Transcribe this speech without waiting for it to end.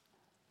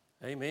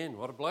Amen.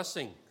 What a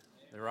blessing.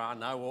 There are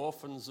no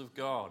orphans of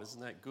God.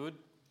 Isn't that good?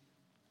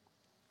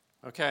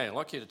 Okay, I'd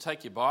like you to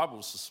take your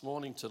Bibles this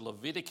morning to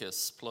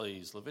Leviticus,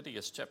 please.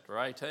 Leviticus chapter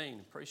 18.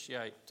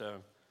 Appreciate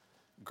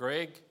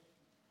Greg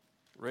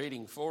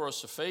reading for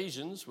us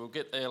Ephesians. We'll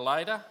get there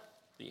later,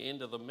 the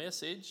end of the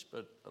message,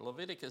 but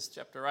Leviticus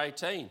chapter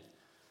 18.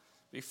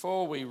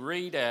 Before we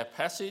read our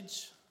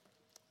passage,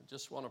 I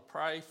just want to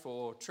pray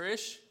for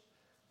Trish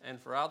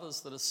and for others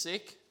that are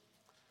sick.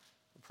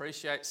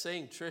 Appreciate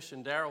seeing Trish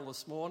and Daryl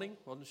this morning.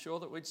 Wasn't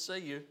sure that we'd see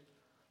you,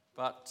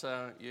 but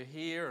you're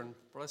here, and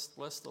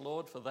bless the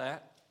Lord for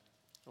that.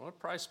 I want to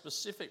pray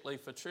specifically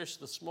for Trish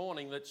this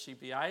morning that she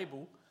be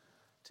able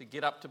to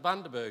get up to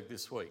Bundaberg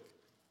this week.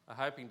 They're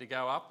hoping to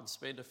go up and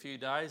spend a few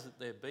days at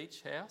their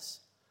beach house,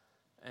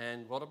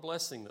 and what a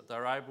blessing that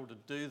they're able to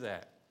do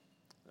that.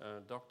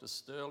 Dr.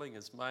 Sterling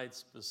has made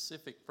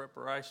specific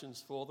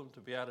preparations for them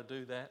to be able to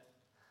do that.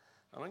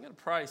 And I'm going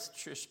to pray,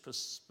 Trish,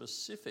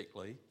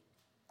 specifically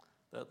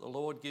that the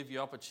Lord give you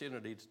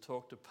opportunity to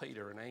talk to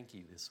Peter and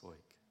Anki this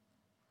week.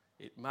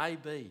 It may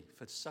be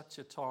for such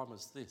a time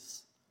as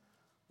this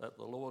that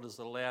the Lord has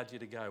allowed you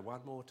to go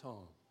one more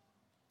time.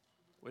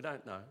 We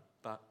don't know,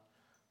 but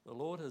the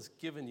Lord has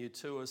given you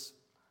to us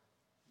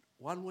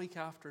one week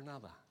after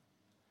another.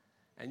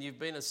 And you've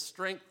been a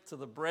strength to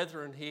the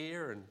brethren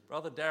here. And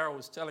Brother Darryl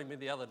was telling me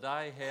the other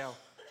day how,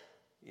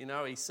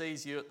 he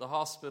sees you at the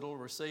hospital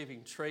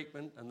receiving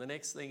treatment, and the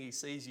next thing he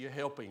sees you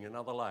helping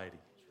another lady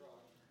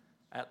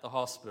at the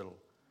hospital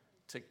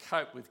to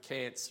cope with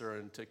cancer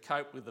and to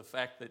cope with the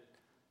fact that,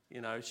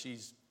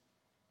 she's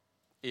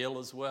ill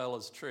as well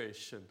as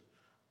Trish. And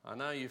I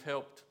know you've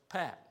helped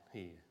Pat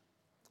here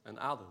and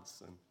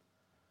others. And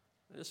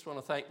I just want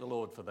to thank the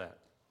Lord for that.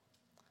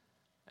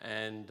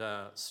 And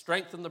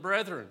strengthen the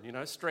brethren,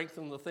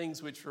 strengthen the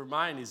things which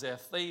remain is our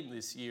theme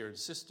this year. And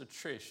Sister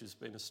Trish has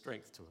been a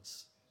strength to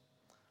us.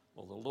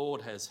 Well, the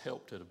Lord has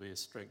helped her to be a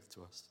strength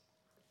to us.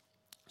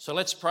 So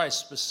let's pray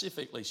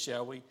specifically,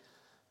 shall we?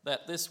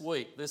 That this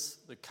week,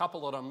 the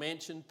couple that I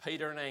mentioned,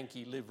 Peter and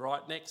Anki, live right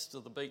next to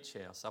the beach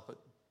house up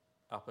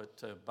at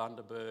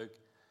Bundaberg.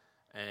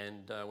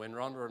 And when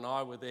Rhonda and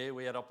I were there,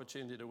 we had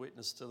opportunity to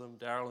witness to them.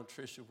 Daryl and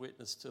Trish have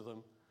witnessed to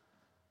them.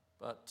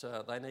 But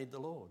they need the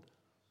Lord.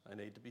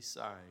 They need to be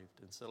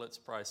saved. And so let's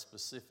pray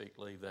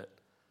specifically that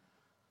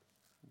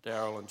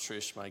Daryl and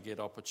Trish may get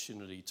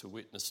opportunity to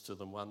witness to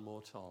them one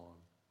more time.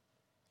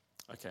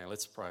 Okay,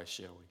 let's pray,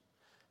 shall we?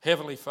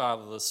 Heavenly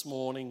Father, this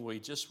morning we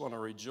just want to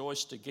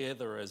rejoice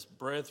together as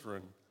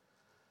brethren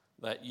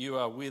that you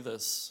are with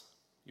us,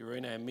 you're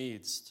in our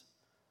midst,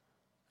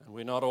 and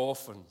we're not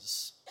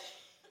orphans.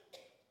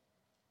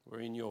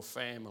 We're in your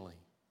family.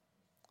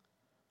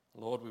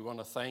 Lord, we want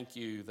to thank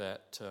you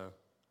that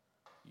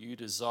you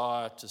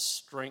desire to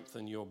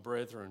strengthen your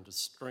brethren, to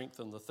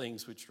strengthen the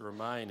things which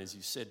remain, as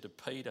you said to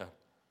Peter,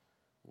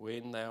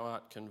 when thou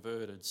art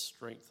converted,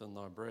 strengthen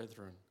thy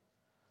brethren.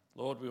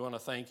 Lord, we want to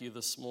thank you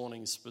this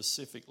morning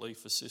specifically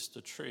for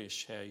Sister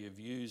Trish, how you've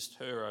used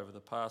her over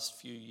the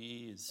past few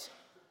years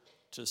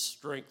to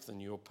strengthen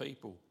your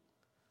people,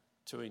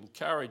 to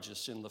encourage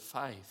us in the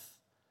faith,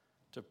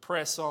 to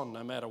press on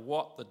no matter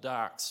what the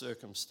dark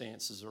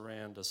circumstances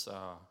around us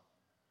are,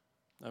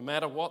 no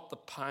matter what the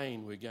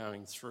pain we're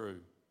going through,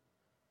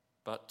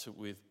 but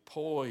with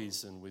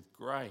poise and with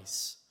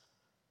grace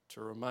to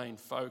remain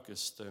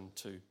focused and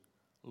to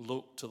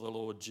look to the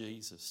Lord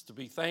Jesus, to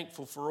be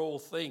thankful for all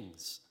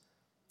things,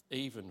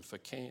 even for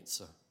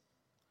cancer.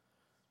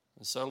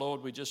 And so,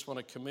 Lord, we just want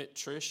to commit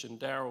Trish and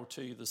Daryl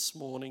to you this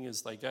morning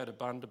as they go to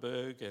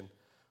Bundaberg, and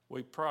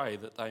we pray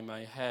that they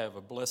may have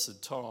a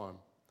blessed time.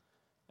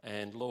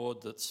 And,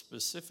 Lord, that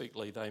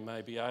specifically they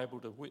may be able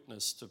to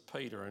witness to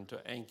Peter and to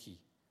Anki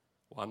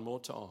one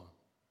more time.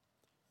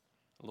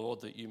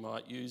 Lord, that you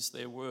might use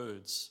their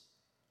words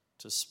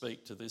to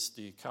speak to this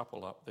dear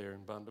couple up there in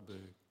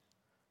Bundaberg.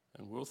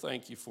 And we'll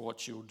thank you for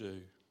what you'll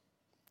do.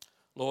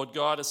 Lord,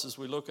 guide us as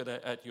we look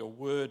at your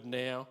word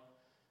now,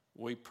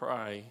 we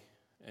pray,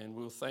 and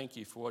we'll thank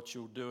you for what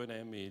you'll do in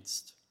our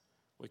midst.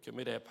 We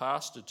commit our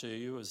pastor to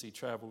you as he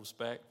travels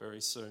back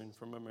very soon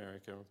from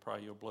America, and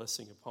pray your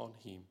blessing upon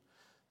him.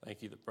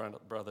 Thank you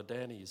that Brother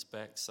Danny is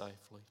back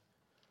safely.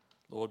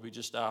 Lord, we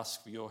just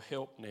ask for your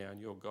help now and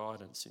your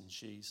guidance in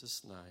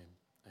Jesus'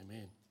 name.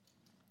 Amen.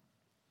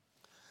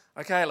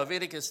 Okay,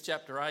 Leviticus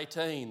chapter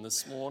 18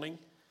 this morning,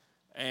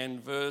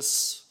 and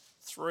verse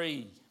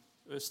 3.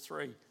 Verse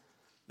 3.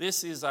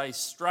 This is a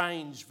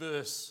strange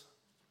verse.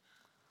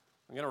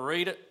 I'm going to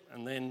read it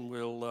and then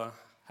we'll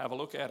have a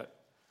look at it. It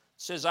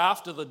says,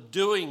 after the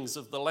doings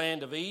of the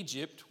land of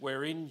Egypt,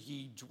 wherein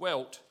ye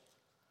dwelt,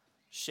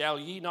 shall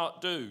ye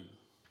not do.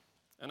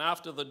 And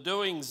after the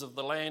doings of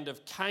the land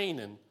of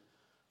Canaan,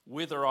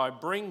 whither I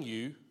bring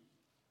you,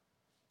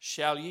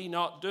 shall ye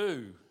not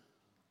do.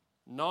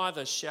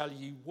 Neither shall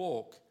ye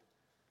walk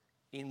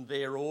in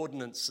their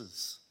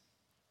ordinances.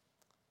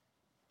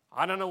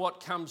 I don't know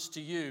what comes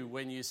to you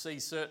when you see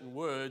certain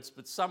words,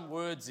 but some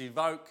words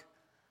evoke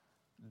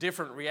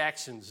different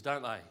reactions,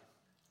 don't they?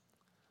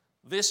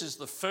 This is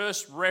the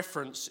first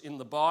reference in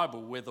the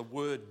Bible where the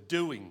word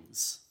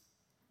doings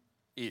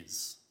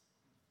is.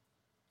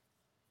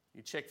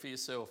 You check for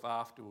yourself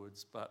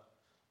afterwards, but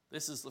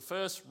this is the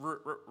first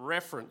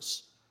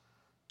reference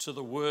to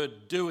the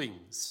word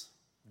doings.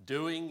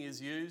 Doing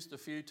is used a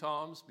few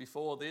times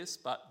before this,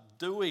 but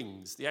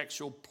doings, the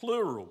actual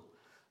plural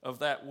of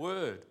that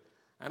word.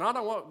 And I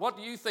don't know, what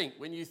do you think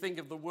when you think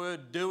of the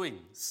word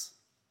doings?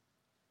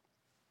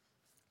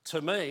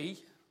 To me,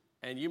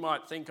 and you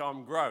might think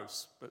I'm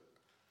gross, but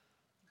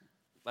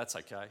that's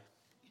okay.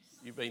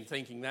 You've been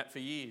thinking that for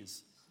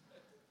years.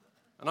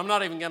 And I'm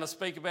not even going to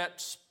speak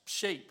about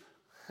sheep.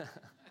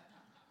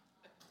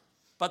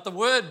 But the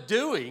word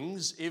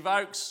doings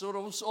evokes sort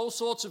of all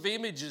sorts of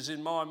images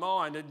in my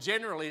mind, and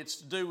generally it's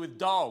to do with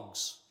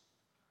dogs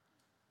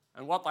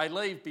and what they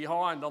leave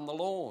behind on the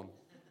lawn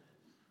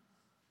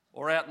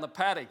or out in the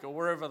paddock or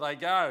wherever they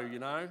go, you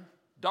know.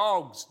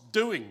 Dogs,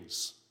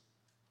 doings.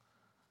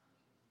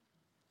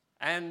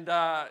 And,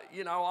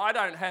 I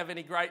don't have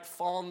any great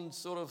fond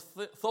sort of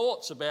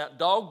thoughts about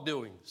dog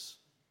doings.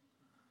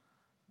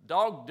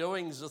 Dog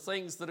doings are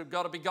things that have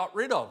got to be got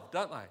rid of,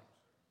 don't they?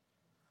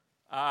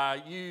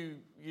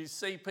 You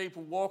see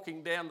people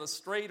walking down the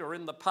street or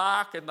in the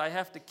park and they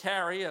have to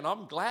carry, and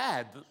I'm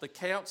glad that the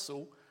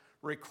council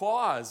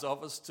requires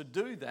of us to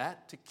do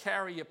that, to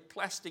carry a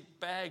plastic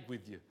bag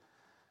with you.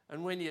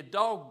 And when your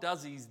dog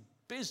does his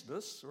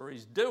business or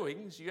his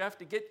doings, you have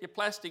to get your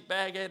plastic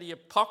bag out of your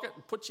pocket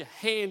and put your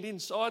hand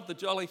inside the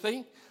jolly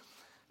thing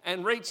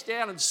and reach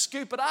down and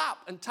scoop it up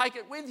and take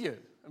it with you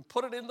and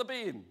put it in the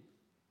bin.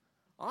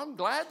 I'm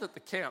glad that the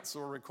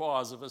council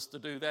requires of us to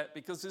do that,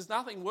 because there's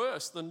nothing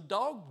worse than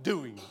dog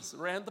doings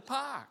around the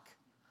park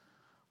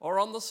or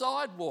on the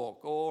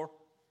sidewalk or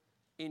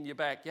in your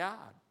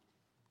backyard.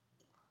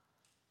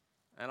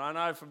 And I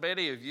know for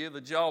many of you, the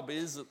job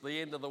is at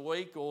the end of the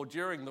week or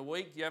during the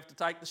week, you have to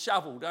take the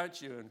shovel, don't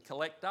you, and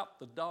collect up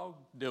the dog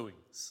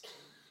doings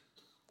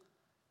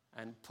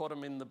and put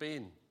them in the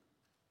bin.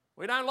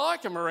 We don't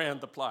like them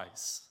around the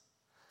place.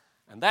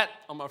 And that,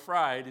 I'm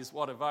afraid, is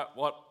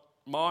what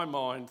my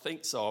mind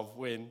thinks of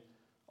when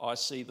I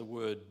see the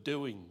word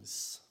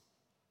doings.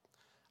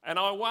 And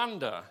I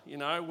wonder,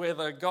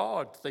 whether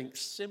God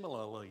thinks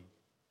similarly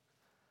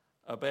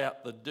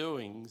about the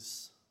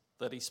doings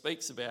that he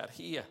speaks about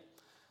here.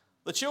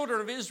 The children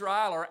of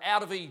Israel are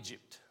out of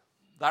Egypt.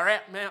 They're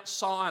at Mount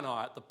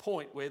Sinai at the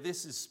point where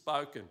this is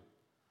spoken.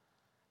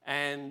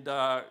 And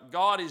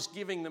God is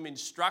giving them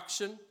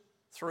instruction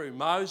through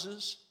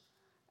Moses.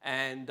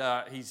 And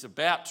he's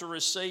about to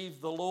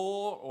receive the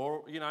law,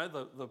 or,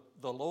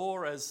 the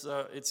law as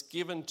it's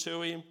given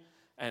to him,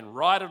 and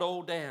write it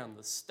all down,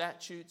 the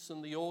statutes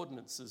and the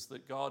ordinances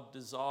that God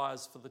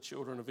desires for the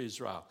children of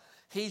Israel.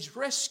 He's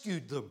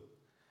rescued them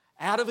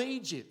out of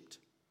Egypt.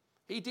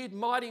 He did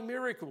mighty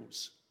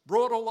miracles,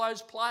 brought all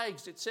those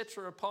plagues,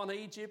 etc. upon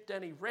Egypt,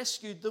 and he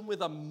rescued them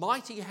with a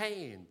mighty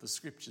hand, the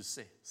scripture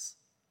says.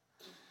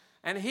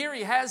 And here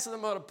he has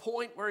them at a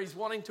point where he's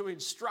wanting to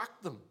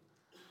instruct them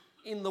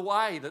in the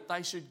way that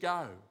they should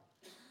go.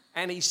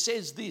 And he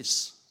says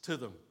this to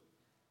them.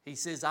 He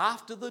says,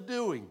 after the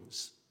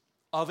doings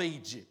of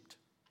Egypt,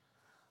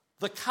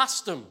 the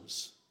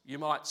customs, you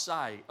might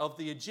say, of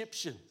the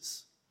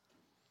Egyptians.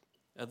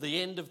 At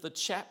the end of the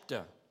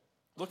chapter,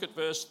 look at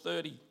verse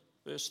 30.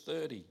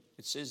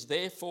 It says,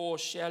 therefore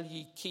shall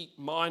ye keep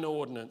mine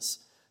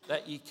ordinance,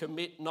 that ye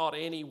commit not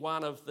any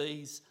one of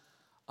these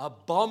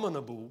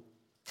abominable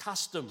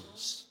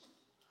customs.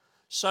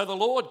 So the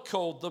Lord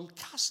called them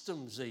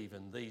customs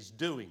even, these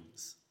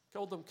doings.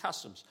 Called them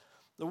customs.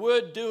 The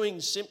word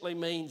doings simply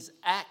means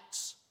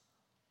acts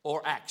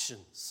or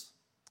actions.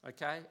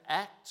 Okay?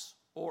 Acts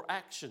or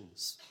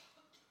actions.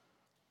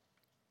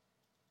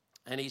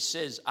 And he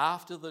says,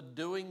 after the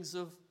doings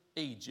of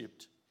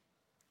Egypt,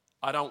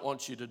 I don't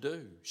want you to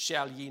do.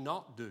 Shall ye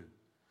not do?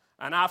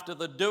 And after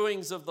the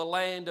doings of the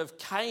land of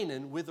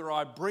Canaan, whither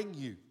I bring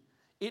you.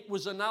 It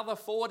was another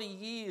 40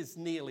 years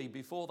nearly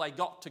before they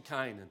got to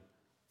Canaan,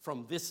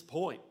 from this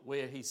point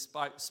where he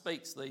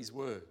speaks these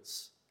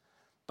words.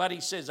 But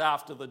he says,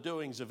 after the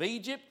doings of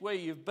Egypt, where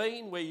you've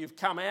been, where you've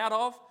come out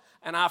of,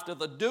 and after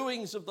the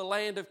doings of the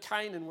land of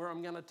Canaan, where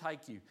I'm going to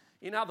take you.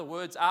 In other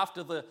words,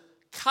 after the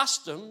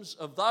customs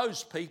of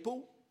those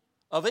people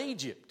of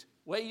Egypt,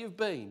 where you've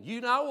been. You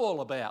know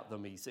all about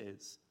them, he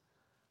says.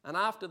 And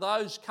after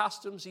those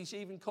customs, he's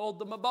even called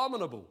them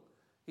abominable.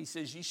 He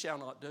says, ye shall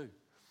not do.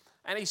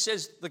 And he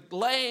says, the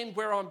land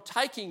where I'm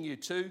taking you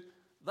to,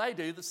 they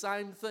do the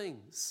same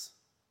things.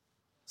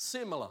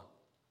 Similar.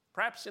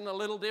 Perhaps in a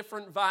little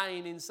different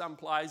vein in some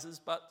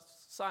places, but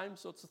same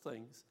sorts of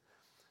things.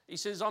 He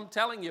says, I'm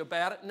telling you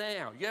about it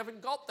now. You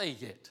haven't got there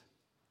yet.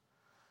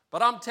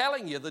 But I'm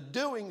telling you, the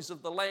doings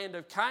of the land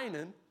of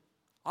Canaan,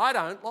 I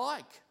don't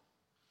like.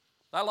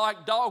 They're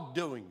like dog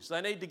doings.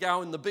 They need to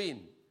go in the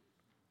bin,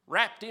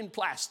 wrapped in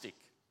plastic,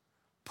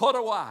 put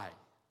away.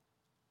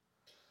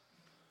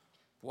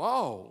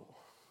 Whoa,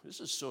 this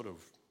is sort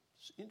of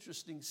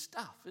interesting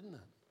stuff, isn't it?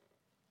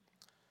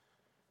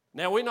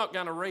 Now, we're not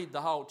going to read the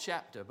whole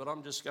chapter, but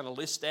I'm just going to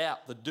list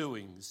out the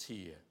doings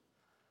here.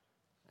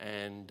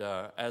 And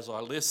as I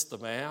list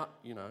them out,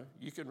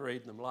 you can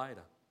read them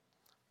later.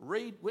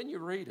 When you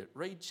read it,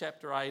 read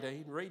chapter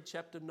 18, read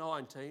chapter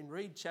 19,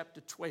 read chapter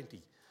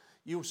 20.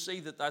 You'll see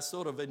that they're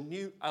sort of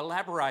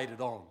elaborated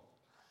on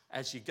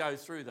as you go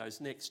through those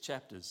next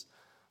chapters.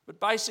 But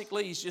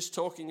basically, he's just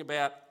talking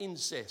about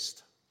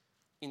incest,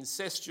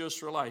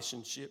 incestuous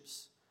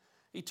relationships.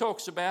 He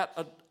talks about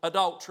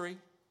adultery.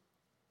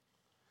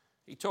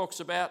 He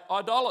talks about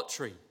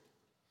idolatry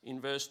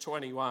in verse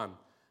 21.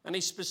 And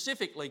he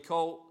specifically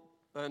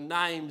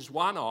names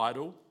one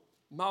idol,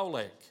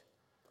 Molech.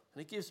 And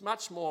he gives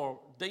much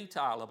more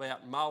detail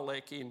about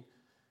Molech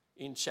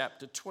in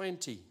chapter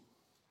 20.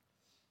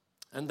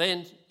 And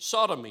then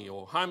sodomy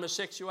or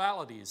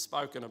homosexuality is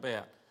spoken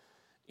about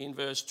in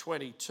verse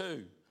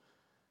 22.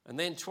 And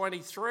then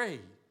 23,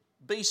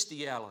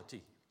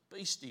 bestiality.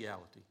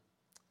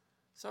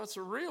 So it's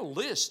a real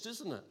list,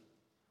 isn't it,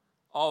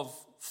 of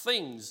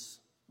things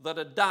that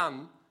are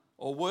done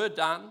or were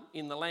done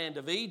in the land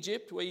of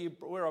Egypt,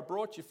 where I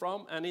brought you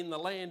from, and in the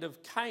land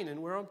of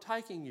Canaan, where I'm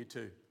taking you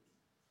to.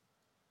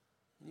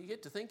 And you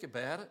get to think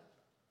about it.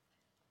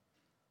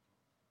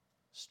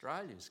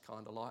 Australia's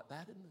kind of like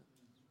that, isn't it?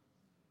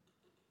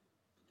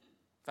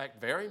 In fact,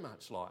 very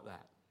much like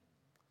that.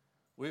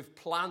 We've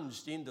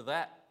plunged into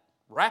that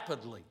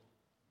rapidly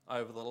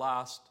over the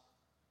last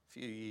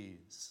few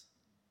years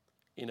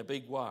in a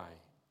big way.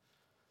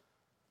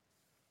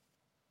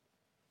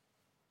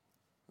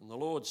 And the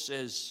Lord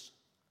says,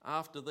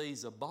 after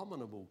these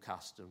abominable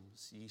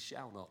customs ye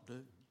shall not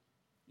do.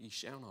 Ye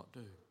shall not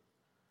do.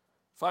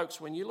 Folks,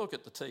 when you look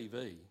at the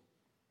TV,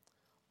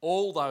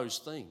 all those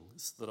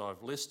things that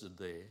I've listed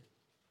there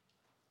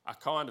are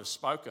kind of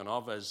spoken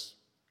of as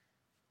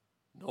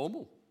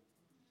normal,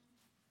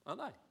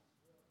 aren't they?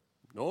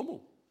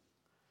 Normal.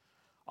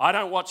 I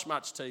don't watch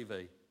much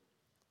TV.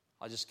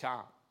 I just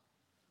can't.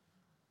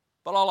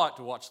 But I like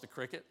to watch the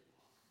cricket,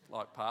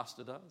 like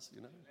Pastor does,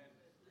 you know.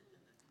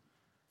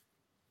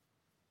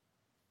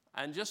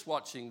 And just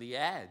watching the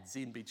ads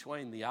in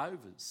between the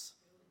overs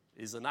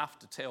is enough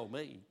to tell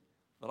me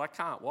that I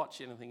can't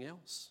watch anything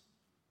else.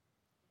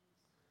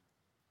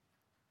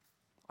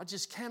 I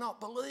just cannot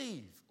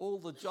believe all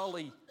the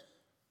jolly,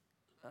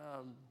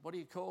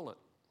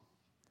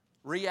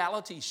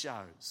 reality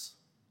shows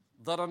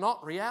that are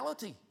not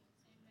reality,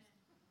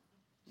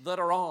 that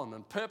are on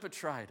and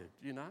perpetrated,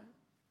 you know.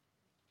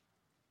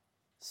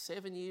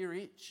 7-year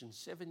itch and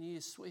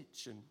 7-year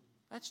switch, and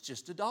that's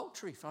just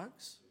adultery,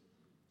 folks.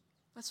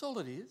 That's all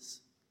it is.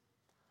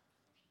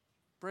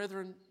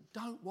 Brethren,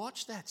 don't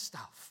watch that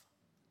stuff.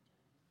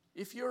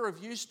 If you're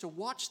of use to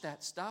watch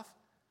that stuff,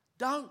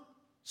 don't.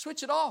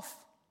 Switch it off.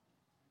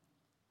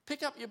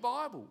 Pick up your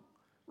Bible.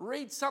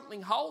 Read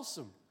something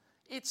wholesome.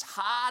 It's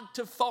hard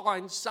to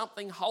find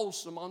something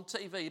wholesome on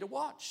TV to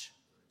watch.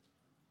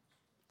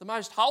 The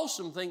most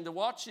wholesome thing to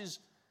watch is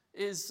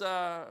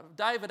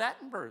David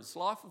Attenborough's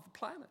Life of the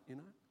Planet, you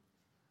know.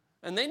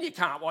 And then you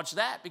can't watch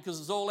that because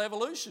it's all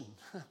evolution.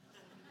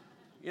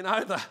 You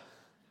know,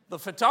 the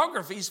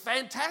photography's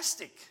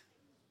fantastic.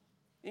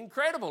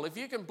 Incredible. If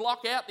you can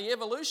block out the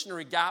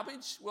evolutionary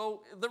garbage,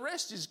 well, the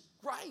rest is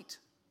great.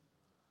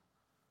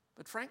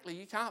 But frankly,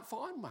 you can't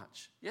find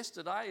much.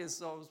 Yesterday,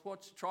 as I was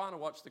trying to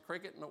watch the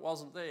cricket and it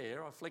wasn't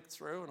there, I flicked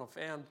through and I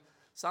found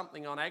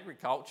something on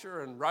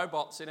agriculture and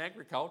robots in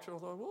agriculture. I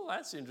thought, well,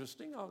 that's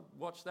interesting. I'll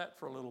watch that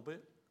for a little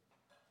bit.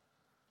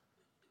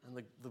 And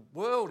the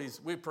world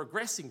we're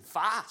progressing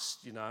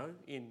fast, you know,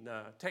 in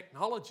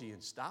technology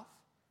and stuff.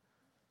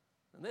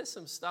 And there's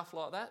some stuff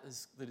like that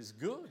is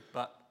good.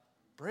 But,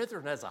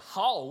 brethren, as a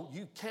whole,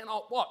 you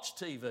cannot watch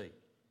TV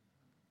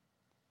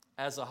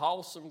as a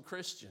wholesome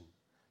Christian.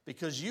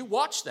 Because you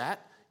watch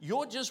that,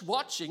 you're just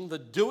watching the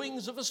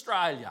doings of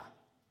Australia,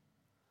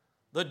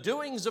 the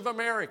doings of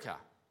America.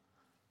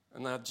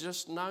 And they're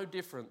just no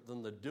different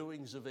than the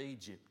doings of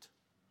Egypt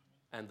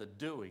and the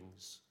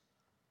doings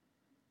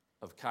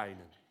of Canaan.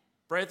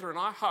 Brethren,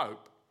 I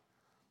hope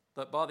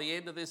that by the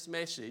end of this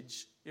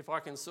message, if I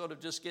can sort of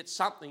just get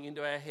something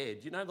into our head.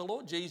 You know, the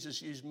Lord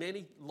Jesus used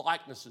many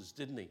likenesses,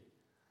 didn't he?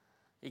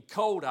 He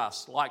called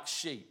us like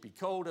sheep. He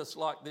called us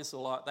like this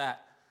or like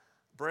that.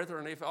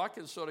 Brethren, if I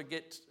can sort of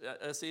get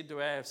us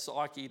into our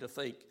psyche to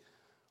think,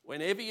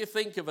 whenever you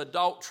think of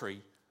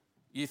adultery,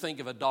 you think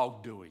of a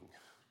dog doing.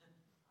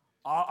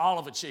 I'll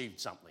have achieved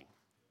something.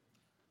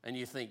 And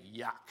you think,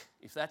 yuck.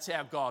 If that's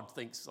how God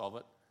thinks of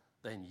it,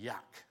 then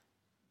yuck.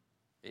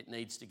 It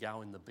needs to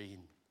go in the bin.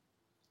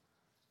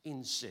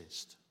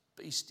 Incest,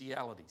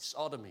 bestiality,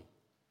 sodomy.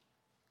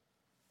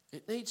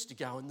 It needs to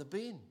go in the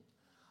bin.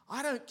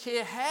 I don't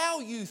care how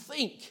you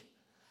think,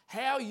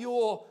 how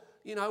your,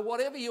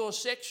 whatever your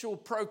sexual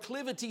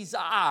proclivities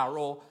are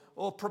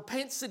or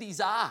propensities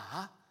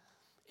are,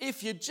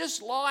 if you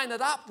just line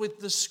it up with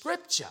the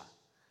scripture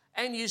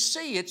and you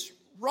see it's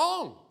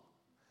wrong.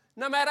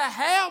 No matter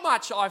how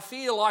much I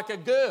feel like a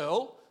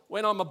girl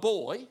when I'm a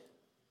boy,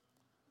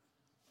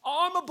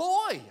 I'm a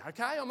boy,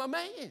 okay? I'm a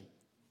man.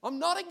 I'm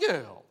not a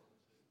girl.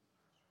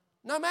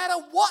 No matter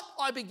what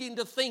I begin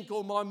to think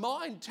or my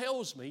mind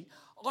tells me,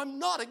 I'm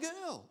not a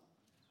girl.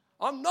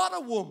 I'm not a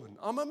woman.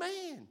 I'm a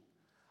man.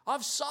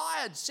 I've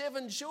sired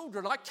 7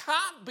 children. I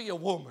can't be a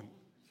woman.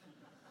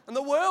 And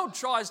the world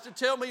tries to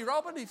tell me,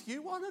 Robin, if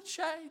you want to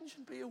change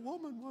and be a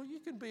woman, well, you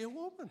can be a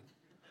woman.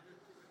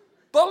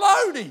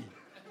 Baloney.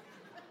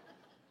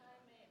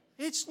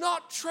 It's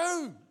not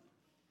true.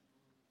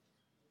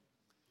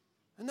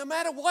 And no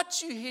matter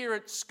what you hear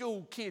at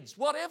school, kids,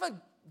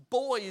 whatever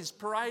boy is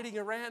parading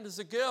around as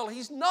a girl,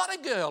 he's not a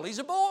girl, he's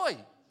a boy.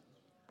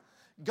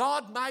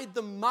 God made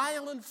them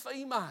male and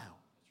female.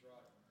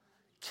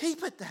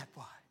 Keep it that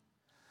way.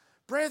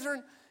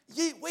 Brethren,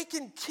 we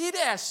can kid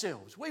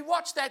ourselves. We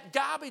watch that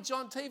garbage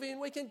on TV and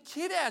we can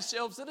kid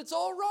ourselves that it's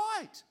all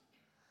right.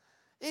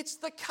 It's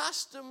the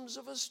customs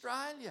of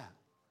Australia.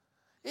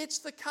 It's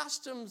the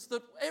customs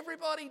that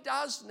everybody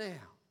does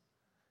now.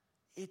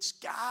 It's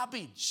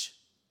garbage.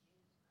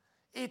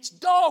 It's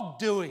dog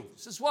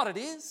doings is what it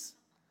is.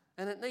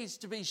 And it needs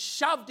to be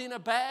shoved in a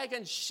bag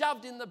and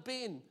shoved in the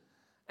bin.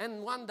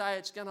 And one day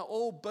it's going to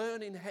all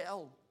burn in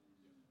hell.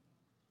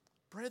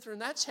 Brethren,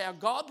 that's how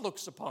God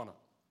looks upon it.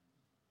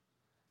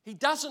 He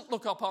doesn't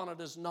look upon it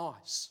as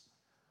nice.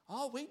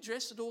 Oh, we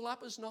dress it all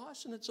up as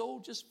nice and it's all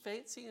just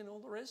fancy and all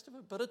the rest of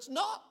it. But it's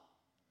not.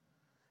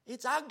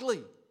 It's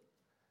ugly.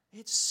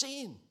 It's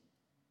sin.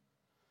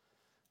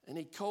 And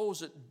he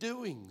calls it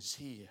doings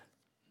here.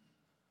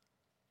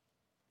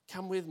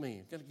 Come with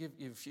me. I'm going to give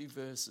you a few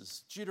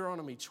verses.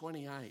 Deuteronomy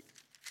 28.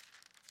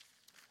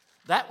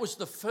 That was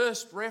the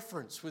first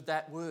reference with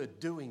that word,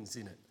 doings,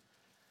 in it.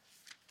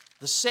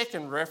 The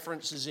second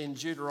reference is in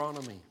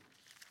Deuteronomy.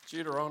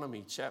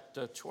 Deuteronomy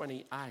chapter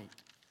 28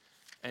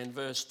 and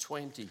verse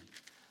 20.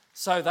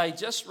 So they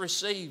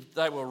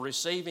were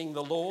receiving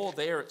the law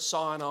there at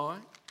Sinai.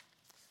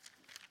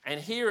 And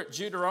here at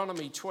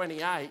Deuteronomy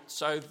 28,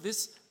 so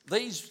these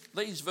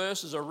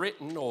verses are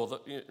written or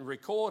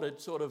recorded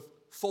sort of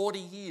 40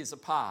 years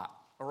apart,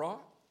 all right?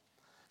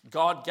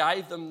 God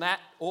gave them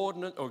that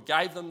ordinance, or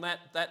gave them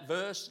that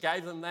verse,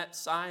 gave them that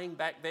saying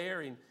back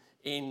there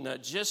in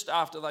just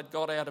after they'd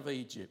got out of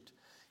Egypt.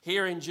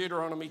 Here in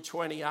Deuteronomy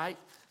 28,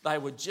 they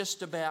were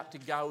just about to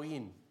go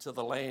in to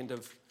the land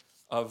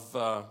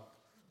of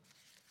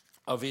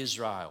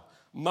Israel.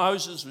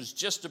 Moses was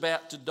just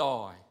about to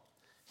die.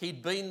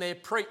 He'd been their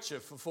preacher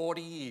for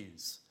 40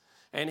 years.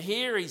 And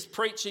here he's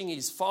preaching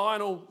his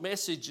final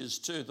messages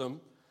to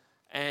them.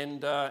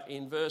 And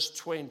in verse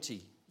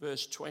 20,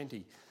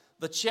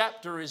 the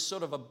chapter is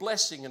sort of a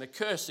blessing and a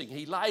cursing.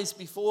 He lays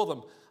before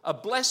them a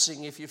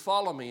blessing if you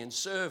follow me and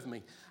serve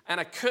me,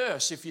 and a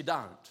curse if you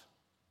don't.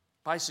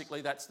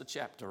 Basically, that's the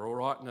chapter, all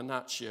right, in a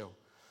nutshell.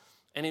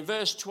 And in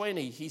verse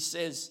 20, he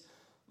says,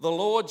 the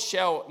Lord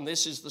shall, and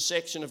this is the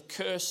section of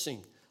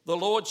cursing, the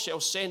Lord shall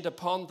send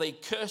upon thee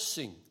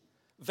cursing,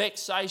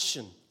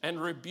 vexation,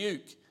 and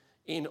rebuke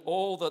in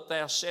all that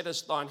thou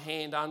settest thine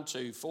hand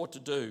unto for to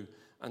do,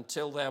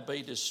 until thou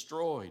be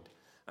destroyed,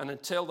 and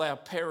until thou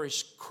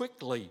perish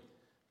quickly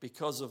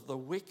because of the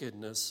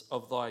wickedness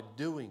of thy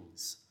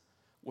doings,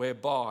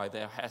 whereby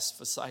thou hast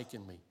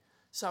forsaken me.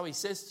 So he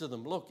says to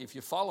them, look, if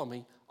you follow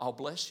me, I'll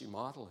bless you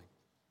mightily.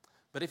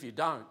 But if you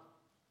don't,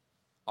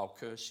 I'll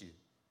curse you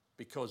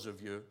because of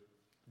your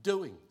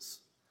doings.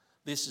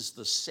 This is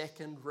the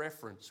second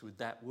reference with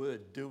that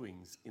word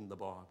doings in the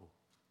Bible.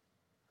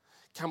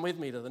 Come with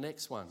me to the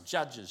next one,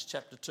 Judges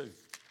chapter 2.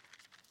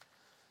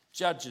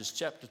 Judges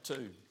chapter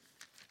 2.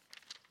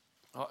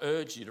 I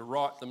urge you to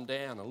write them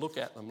down and look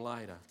at them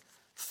later.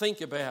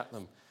 Think about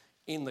them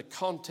in the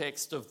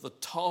context of the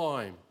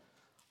time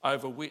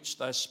over which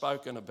they're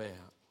spoken about.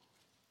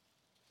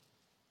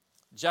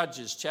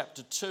 Judges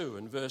chapter 2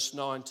 and verse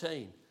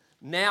 19.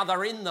 Now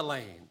they're in the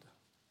land.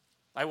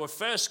 They were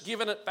first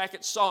given it back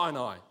at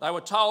Sinai. They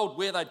were told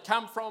where they'd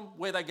come from,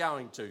 where they're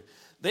going to.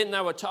 Then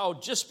they were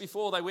told just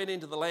before they went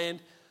into the land,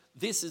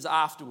 this is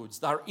afterwards.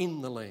 They're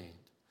in the land.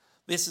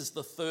 This is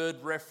the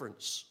third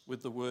reference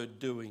with the word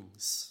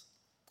doings.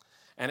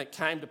 And it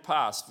came to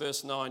pass,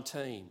 verse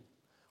 19,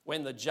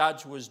 when the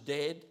judge was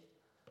dead,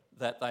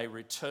 that they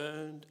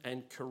returned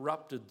and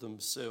corrupted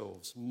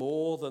themselves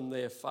more than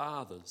their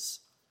fathers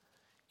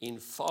in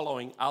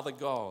following other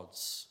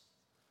gods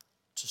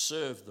to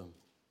serve them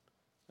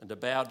and to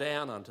bow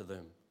down unto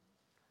them.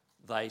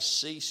 They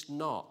ceased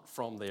not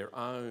from their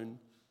own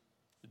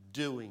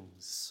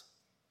doings,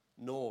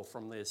 nor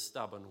from their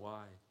stubborn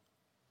way.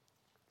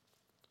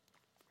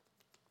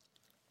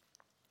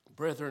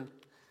 Brethren,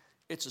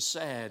 it's a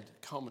sad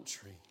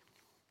commentary.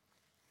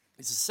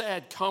 It's a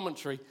sad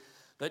commentary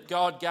that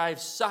God gave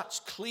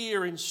such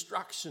clear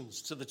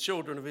instructions to the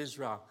children of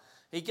Israel.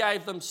 He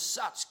gave them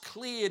such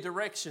clear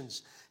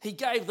directions. He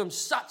gave them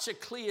such a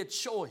clear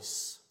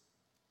choice.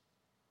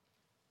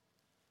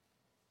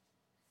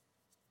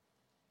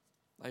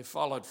 They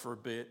followed for a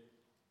bit,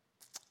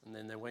 and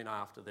then they went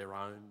after their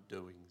own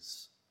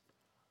doings.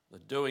 The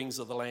doings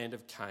of the land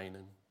of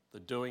Canaan, the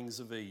doings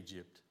of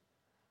Egypt.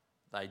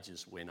 They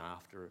just went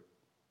after it.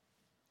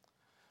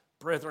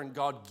 Brethren,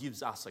 God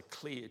gives us a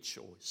clear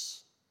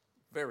choice,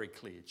 very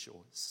clear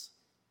choice.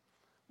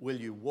 Will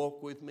you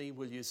walk with me?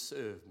 Will you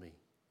serve me?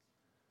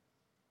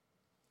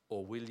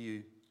 Or will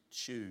you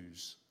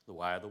choose the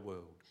way of the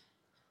world?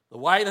 the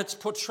way that's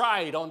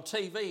portrayed on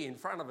TV in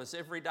front of us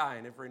every day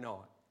and every night.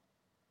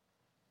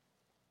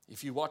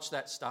 If you watch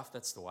that stuff,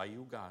 that's the way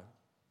you'll go.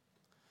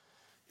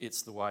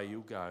 It's the way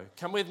you'll go.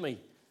 Come with me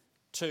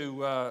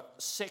to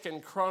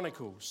 2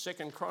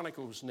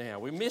 Chronicles now.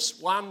 We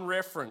missed one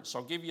reference.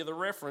 I'll give you the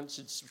reference.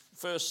 It's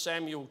 1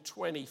 Samuel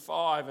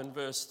 25 and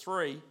verse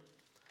 3.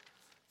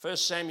 1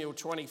 Samuel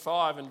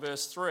 25 and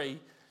verse 3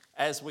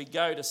 as we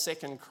go to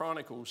 2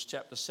 Chronicles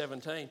chapter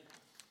 17.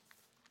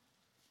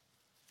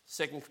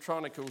 2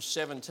 Chronicles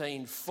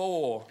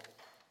 17:4.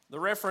 The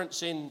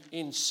reference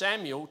in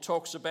Samuel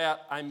talks about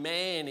a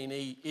man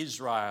in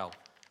Israel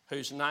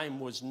whose name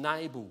was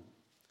Nabal.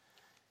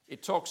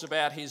 It talks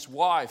about his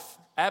wife,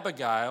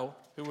 Abigail,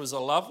 who was a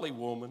lovely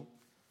woman,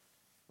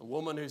 a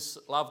woman who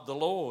loved the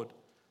Lord.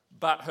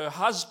 But her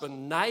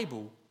husband,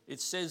 Nabal,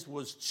 it says,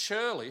 was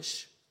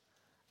churlish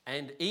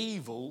and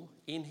evil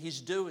in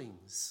his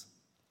doings.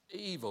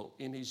 Evil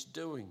in his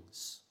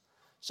doings.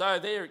 So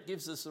there it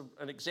gives us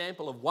an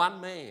example of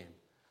one man,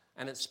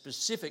 and it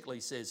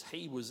specifically says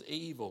he was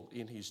evil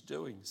in his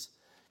doings.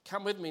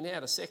 Come with me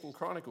now to 2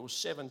 Chronicles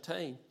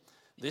 17.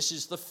 This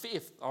is the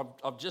fifth.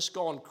 I've just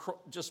gone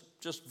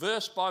just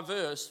verse by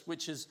verse,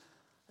 which has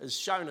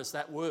shown us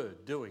that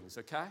word, doings,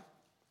 okay?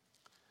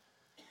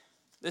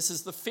 This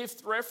is the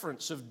fifth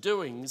reference of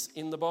doings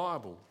in the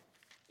Bible,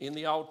 in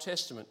the Old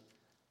Testament.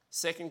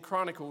 2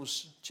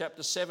 Chronicles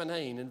chapter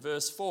 17 and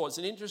verse 4. It's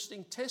an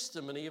interesting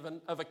testimony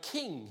of a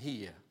king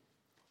here.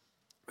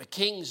 The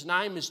king's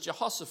name is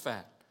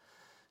Jehoshaphat.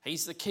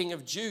 He's the king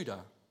of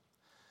Judah.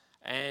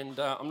 And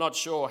I'm not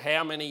sure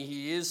how many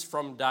he is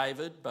from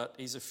David, but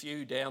he's a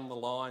few down the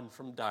line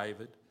from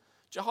David.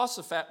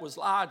 Jehoshaphat was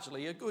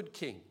largely a good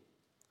king.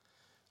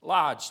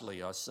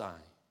 Largely, I say.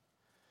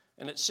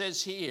 And it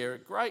says here, a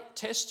great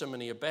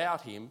testimony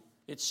about him.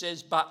 It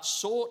says, but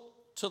sought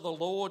to the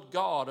Lord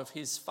God of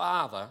his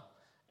father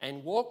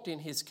and walked in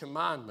his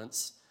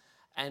commandments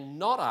and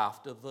not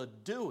after the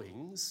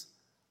doings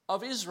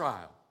of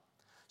Israel.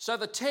 So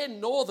the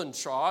 10 northern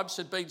tribes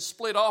had been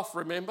split off,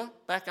 remember,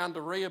 back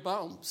under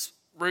Rehoboam's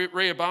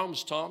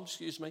time,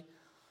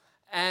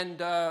 and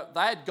they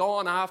had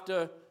gone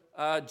after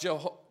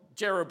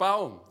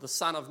Jeroboam, the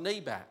son of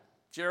Nebat.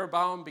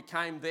 Jeroboam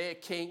became their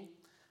king,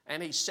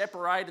 and he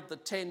separated the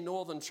 10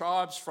 northern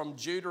tribes from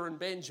Judah and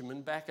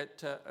Benjamin back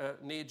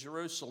at near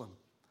Jerusalem.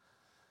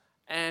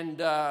 And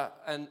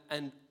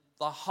the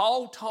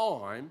whole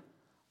time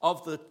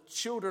of the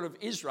children of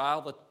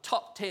Israel, the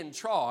top 10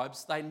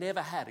 tribes, they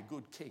never had a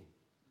good king.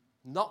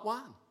 Not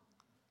one.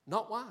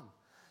 Not one.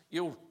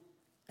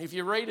 If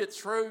you read it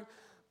through,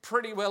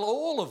 pretty well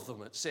all of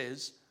them, it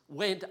says,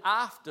 went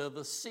after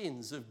the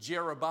sins of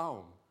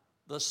Jeroboam,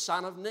 the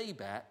son of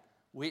Nebat,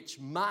 which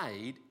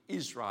made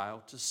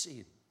Israel to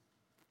sin.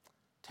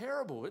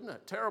 Terrible, isn't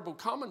it? Terrible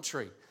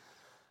commentary.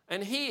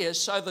 And here,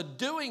 so the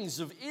doings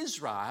of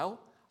Israel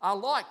are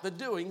like the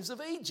doings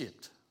of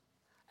Egypt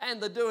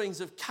and the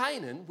doings of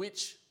Canaan,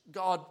 which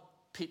God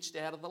pitched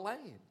out of the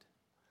land.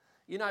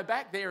 You know,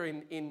 back there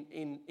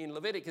in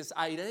Leviticus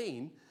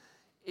 18,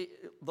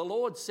 the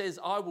Lord says,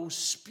 I will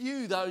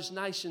spew those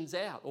nations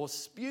out, or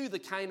spew the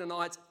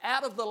Canaanites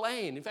out of the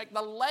land. In fact,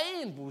 the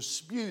land will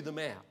spew them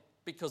out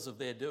because of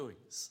their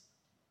doings.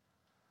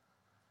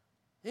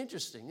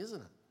 Interesting,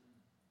 isn't it?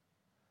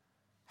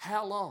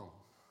 How long,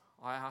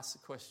 I ask the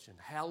question,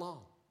 how long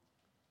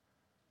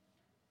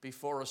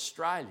before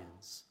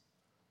Australians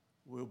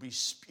will be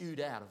spewed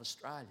out of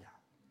Australia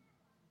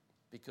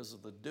because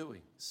of the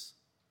doings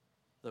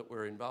that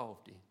we're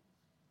involved in?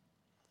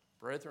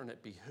 Brethren,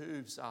 it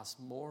behooves us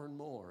more and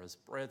more as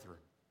brethren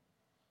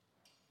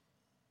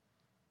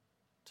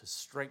to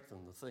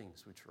strengthen the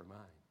things which remain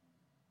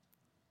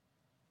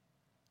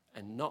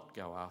and not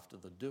go after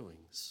the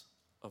doings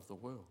of the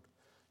world.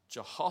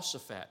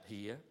 Jehoshaphat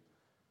here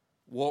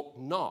walked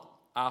not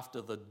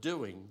after the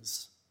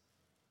doings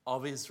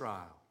of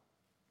Israel.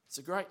 It's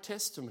a great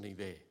testimony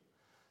there.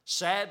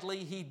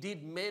 Sadly, he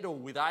did meddle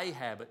with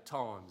Ahab at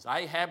times.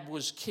 Ahab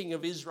was king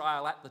of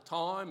Israel at the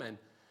time, and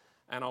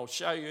I'll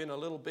show you in a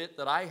little bit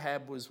that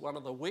Ahab was one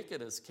of the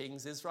wickedest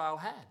kings Israel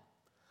had.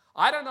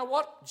 I don't know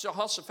what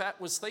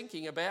Jehoshaphat was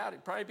thinking about.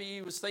 Maybe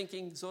he was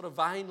thinking sort of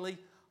vainly,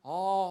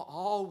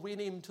 I'll win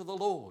him to the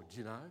Lord,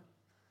 you know,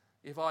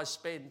 if I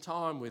spend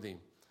time with him.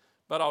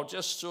 But I'll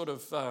just sort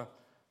of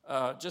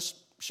just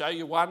show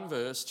you one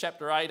verse,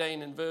 chapter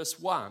 18 and verse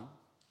 1.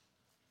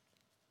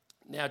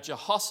 Now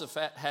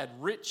Jehoshaphat had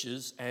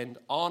riches and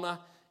honour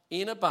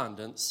in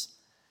abundance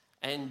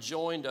and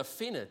joined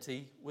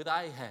affinity with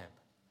Ahab.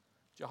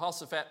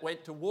 Jehoshaphat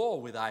went to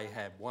war with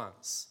Ahab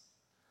once,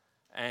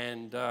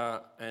 and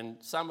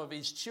some of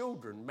his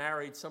children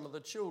married some of the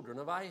children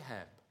of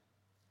Ahab,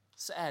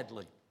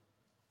 sadly.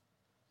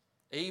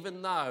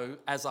 Even though,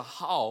 as a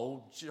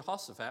whole,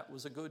 Jehoshaphat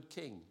was a good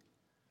king,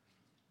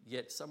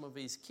 yet some of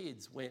his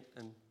kids went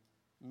and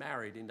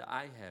married into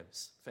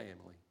Ahab's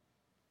family,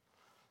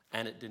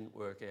 and it didn't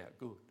work out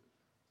good.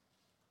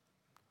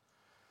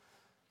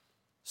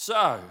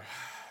 So,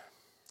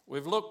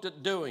 we've looked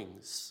at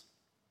doings.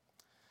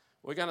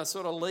 we're going to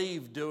sort of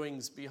leave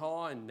doings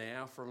behind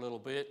now for a little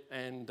bit,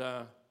 and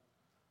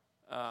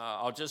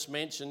I'll just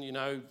mention,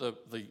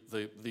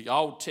 the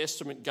Old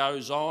Testament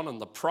goes on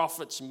and the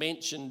prophets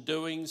mention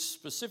doings,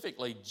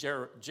 specifically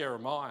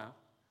Jeremiah.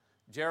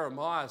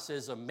 Jeremiah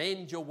says,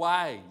 amend your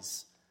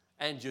ways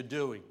and your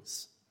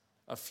doings.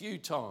 A few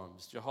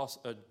times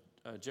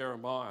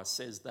Jeremiah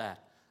says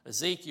that.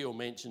 Ezekiel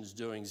mentions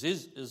doings.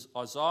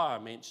 Isaiah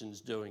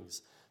mentions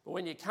doings. But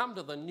when you come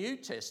to the New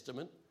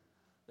Testament,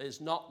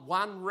 there's not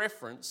one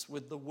reference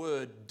with the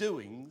word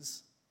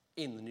doings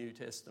in the New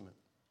Testament.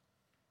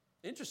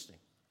 Interesting.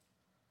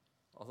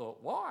 I thought,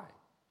 why?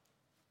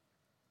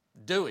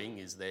 Doing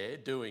is there,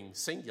 doing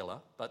singular,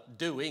 but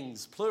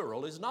doings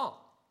plural is not.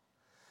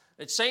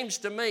 It seems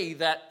to me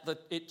that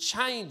it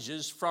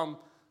changes from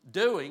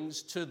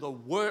doings to the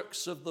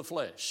works of the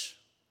flesh.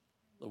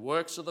 The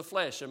works of the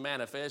flesh are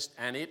manifest,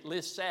 and it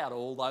lists out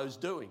all those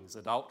doings,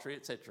 adultery,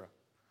 etc.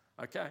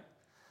 Okay?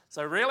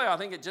 So really, I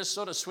think it just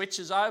sort of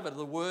switches over to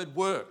the word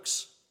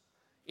works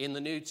in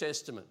the New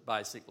Testament,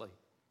 basically.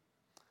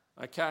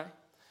 Okay?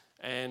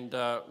 And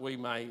we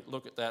may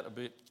look at that a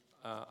bit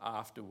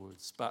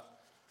afterwards. But,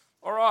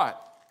 all right.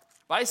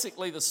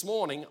 Basically, this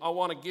morning, I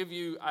want to give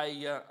you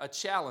a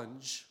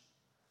challenge.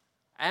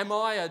 Am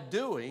I a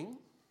doing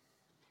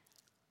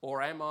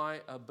or am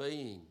I a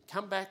being?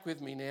 Come back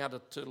with me now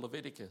to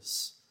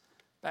Leviticus.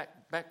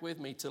 Back with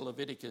me to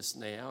Leviticus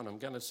now, and I'm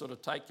going to sort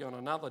of take you on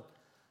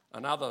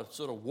another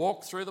sort of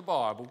walk through the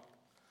Bible,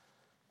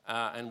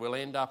 and we'll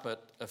end up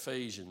at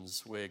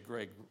Ephesians, where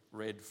Greg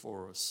read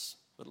for us.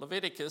 But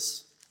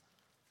Leviticus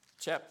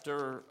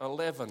chapter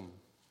 11.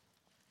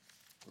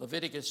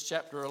 Leviticus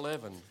chapter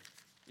 11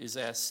 is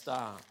our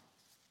start.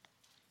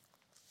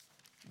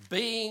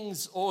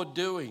 Beings or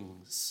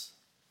doings?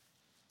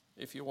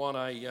 If you want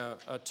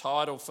a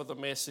title for the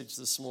message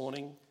this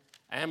morning,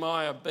 am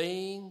I a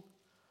being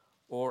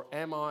or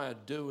am I a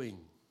doing?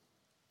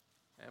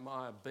 Am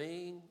I a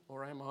being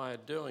or am I a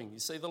doing? You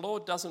see, the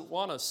Lord doesn't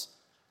want us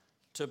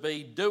to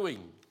be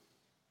doing.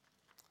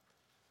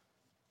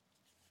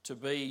 To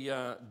be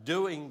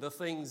doing the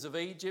things of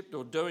Egypt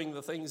or doing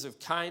the things of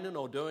Canaan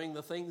or doing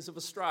the things of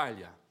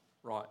Australia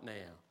right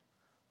now.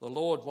 The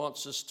Lord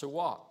wants us to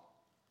what?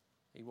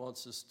 He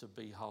wants us to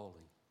be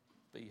holy.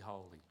 Be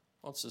holy.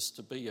 Wants us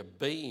to be a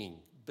being.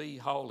 Be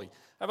holy.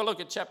 Have a look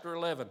at chapter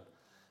 11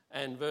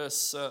 and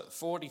verse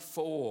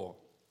 44.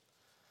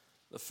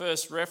 The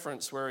first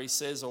reference where he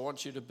says, I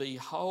want you to be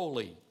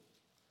holy.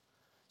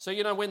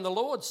 So, when the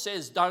Lord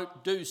says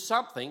don't do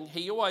something,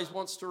 he always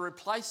wants to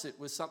replace it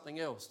with something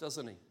else,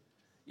 doesn't he?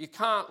 You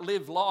can't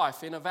live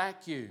life in a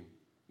vacuum.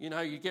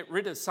 You get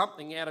rid of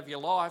something out of your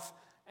life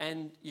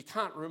and you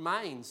can't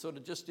remain sort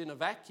of just in a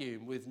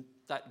vacuum with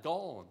that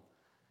gone.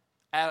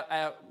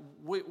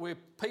 We're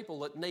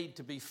people that need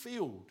to be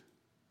filled.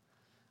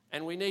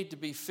 And we need to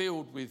be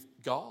filled with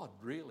God,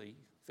 really,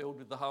 filled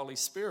with the Holy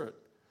Spirit.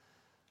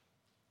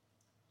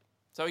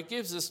 So he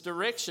gives us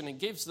direction and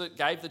gave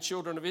the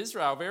children of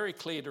Israel very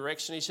clear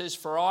direction. He says,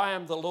 for I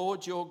am the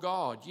Lord your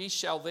God. Ye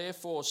shall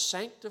therefore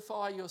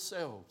sanctify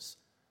yourselves.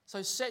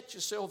 So set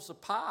yourselves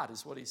apart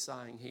is what he's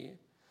saying here.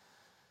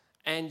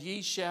 And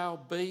ye shall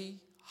be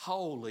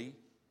holy,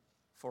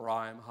 for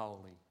I am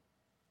holy.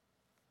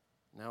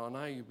 Now I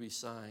know you'll be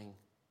saying,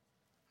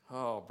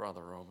 oh,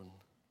 Brother Robin,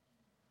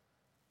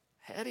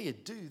 how do you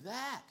do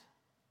that?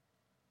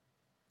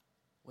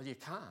 Well, you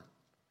can't.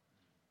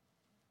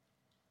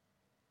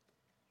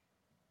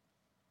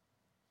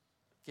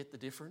 Get the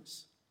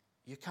difference?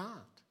 You can't.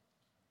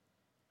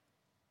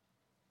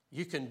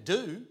 You can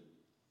do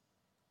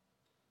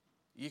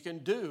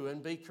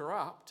and be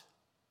corrupt,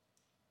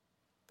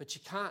 but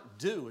you can't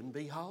do and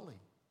be holy.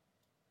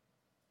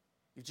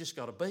 You've just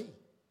got to be.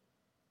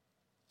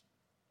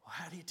 Well,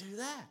 how do you do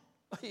that?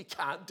 Well, you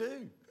can't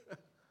do.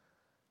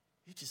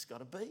 You just got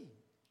to be.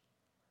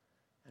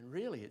 And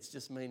really, it's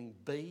just meaning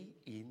be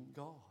in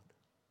God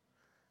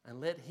and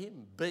let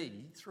him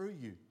be through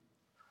you.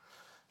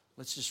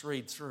 Let's just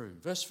read through.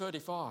 Verse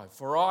 45,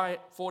 For I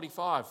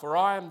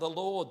am the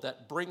Lord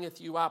that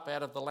bringeth you up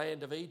out of the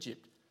land of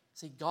Egypt.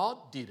 See,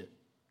 God did it.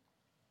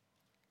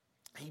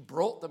 He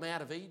brought them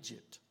out of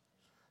Egypt.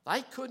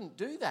 They couldn't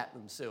do that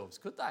themselves,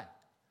 could they?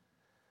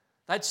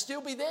 They'd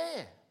still be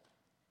there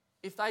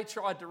if they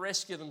tried to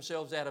rescue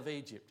themselves out of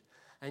Egypt.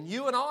 And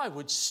you and I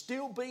would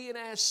still be in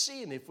our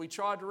sin if we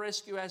tried to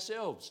rescue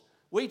ourselves.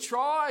 We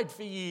tried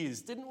for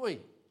years, didn't we?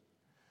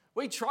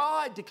 We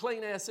tried to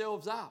clean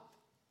ourselves up,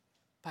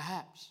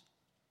 perhaps.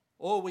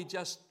 Or we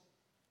just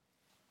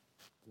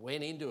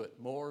went into it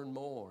more and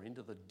more,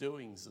 into the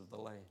doings of the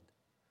land,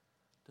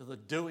 to the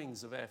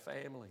doings of our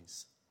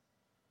families.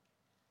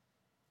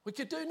 We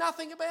could do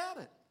nothing about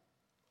it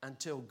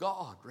until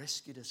God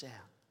rescued us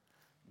out.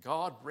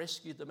 God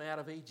rescued them out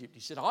of Egypt. He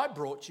said, I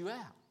brought you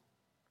out.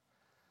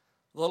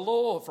 The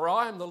Lord, for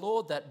I am the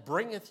Lord that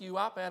bringeth you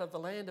up out of the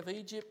land of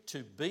Egypt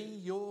to be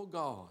your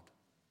God.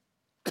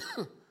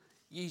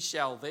 Ye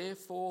shall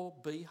therefore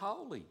be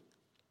holy,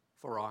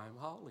 for I am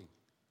holy.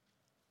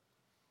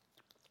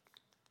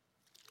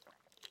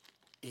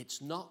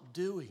 It's not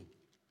doing.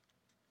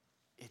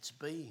 It's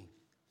being.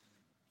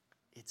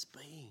 It's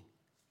being.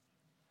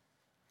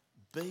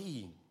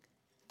 Being.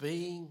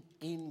 Being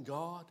in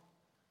God.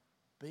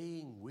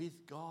 Being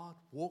with God.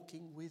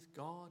 Walking with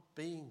God.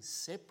 Being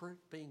separate.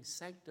 Being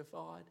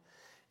sanctified.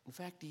 In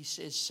fact, he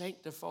says,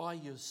 sanctify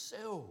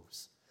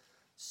yourselves.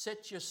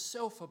 Set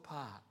yourself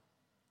apart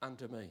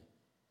unto me.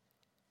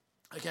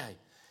 Okay,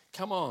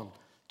 come on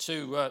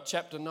to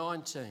chapter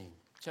 19.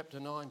 Chapter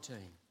 19.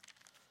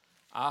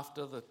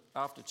 After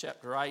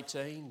chapter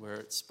 18, where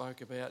it spoke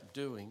about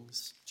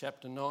doings,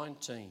 chapter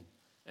 19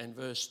 and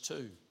verse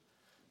 2.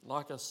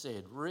 Like I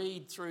said,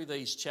 read through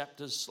these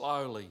chapters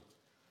slowly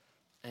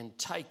and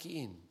take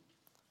in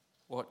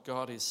what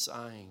God is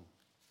saying.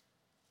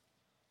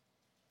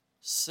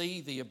 See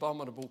the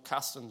abominable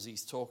customs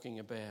he's talking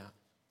about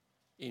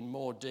in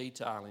more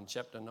detail in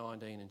chapter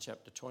 19 and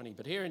chapter 20.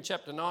 But here in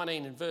chapter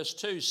 19 and verse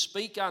 2,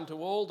 speak unto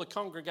all the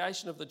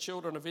congregation of the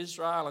children of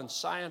Israel and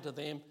say unto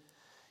them,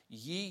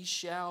 ye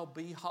shall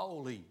be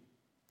holy,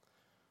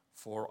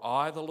 for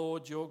I, the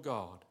Lord your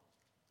God,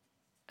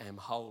 am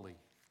holy.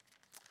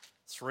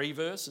 3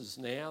 verses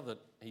now that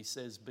he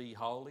says, be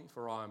holy,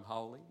 for I am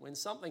holy. When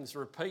something's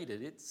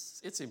repeated,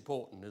 it's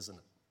important, isn't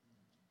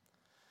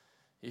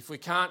it? If we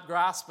can't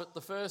grasp it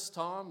the first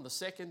time, the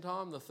second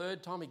time, the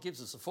third time, he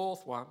gives us a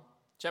fourth one.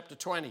 Chapter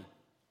 20.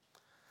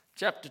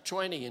 Chapter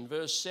 20 in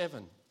verse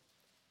 7.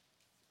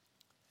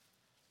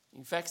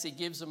 In fact, he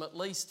gives them at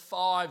least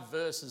 5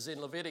 verses in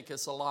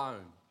Leviticus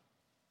alone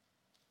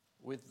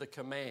with the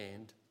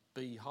command,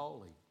 be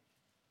holy,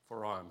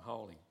 for I am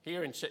holy.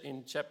 Here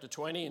in chapter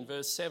 20 in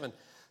verse 7,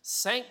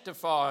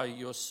 sanctify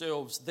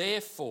yourselves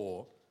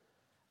therefore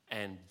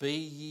and be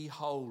ye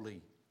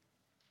holy,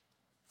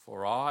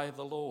 for I am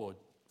the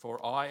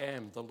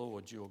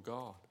Lord your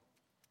God.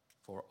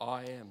 For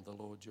I am the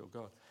Lord your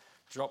God.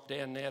 Drop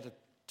down now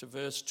to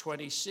verse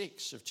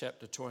 26 of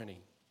chapter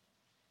 20.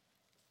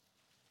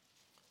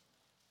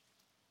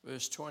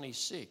 Verse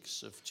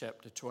 26 of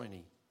chapter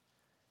 20.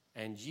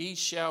 And ye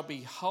shall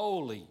be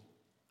holy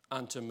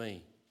unto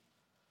me,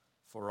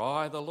 for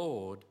I, the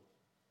Lord,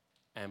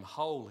 am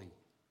holy,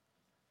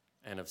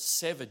 and have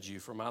severed you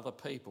from other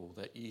people,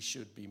 that ye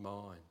should be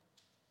mine.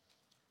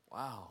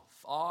 Wow,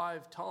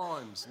 5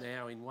 times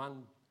now in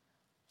one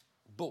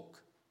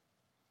book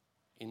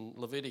in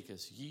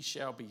Leviticus. Ye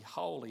shall be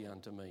holy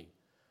unto me,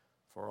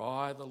 for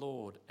I, the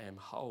Lord, am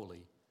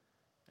holy,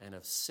 and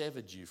have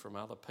severed you from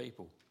other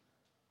people,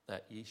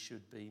 that ye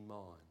should be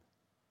mine.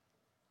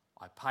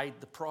 I paid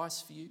the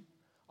price for you.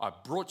 I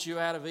brought you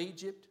out of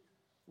Egypt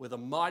with a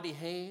mighty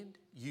hand.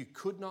 You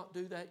could not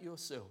do that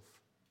yourself.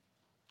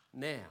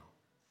 Now,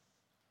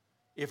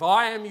 if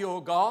I am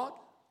your God,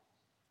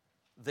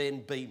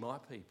 then be my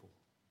people.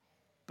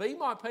 Be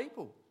my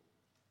people.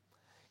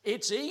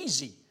 It's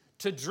easy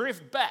to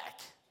drift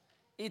back.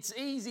 It's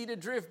easy to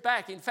drift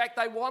back. In fact,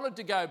 they wanted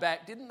to go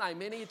back, didn't they,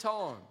 many a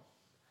time?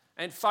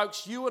 And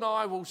folks, you and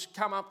I will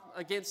come up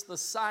against the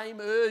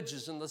same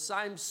urges and the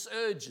same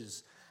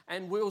surges,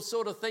 and we'll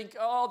sort of think,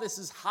 oh, this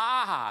is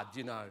hard,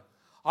 you know.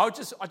 I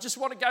just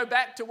want to go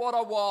back to what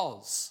I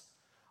was.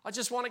 I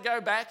just want to go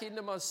back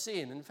into my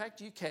sin. In fact,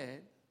 you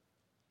can.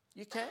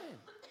 You can.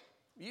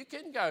 You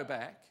can go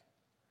back.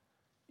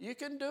 You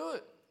can do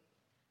it.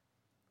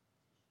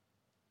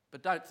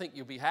 But don't think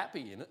you'll be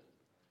happy in it.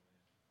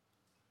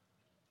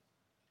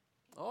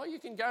 Oh, you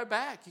can go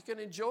back. You can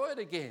enjoy it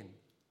again.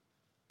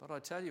 But I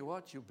tell you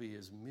what, you'll be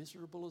as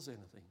miserable as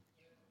anything.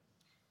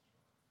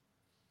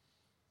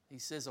 He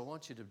says, I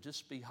want you to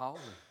just be holy.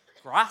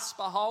 Grasp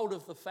a hold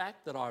of the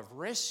fact that I've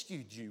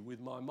rescued you with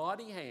my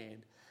mighty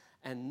hand,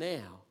 and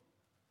now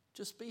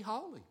just be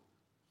holy.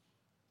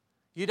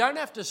 You don't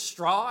have to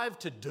strive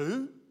to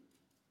do,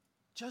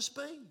 just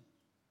be.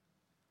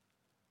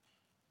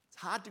 It's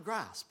hard to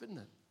grasp, isn't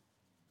it?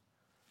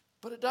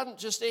 But it doesn't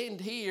just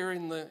end here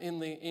in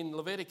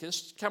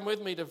Leviticus. Come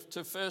with me to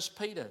 1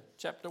 Peter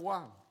chapter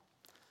 1.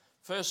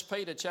 1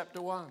 Peter chapter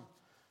 1.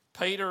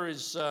 Peter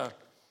is,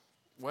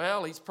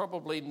 he's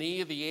probably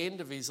near the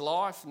end of his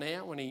life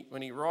now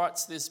when he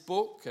writes this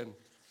book.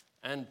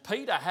 And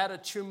Peter had a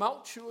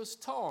tumultuous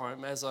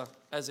time as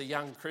a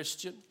young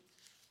Christian.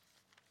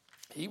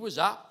 He was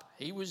up,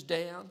 he was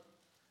down.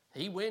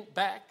 He went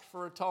back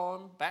for a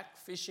time, back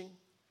fishing.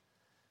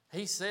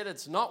 He said,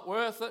 it's not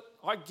worth it.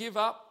 I give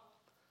up.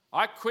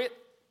 I quit,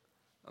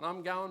 and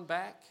I'm going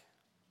back.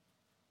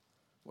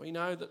 We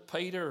know that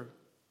Peter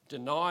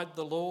denied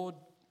the Lord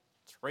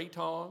 3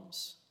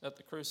 times at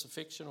the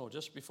crucifixion or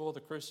just before the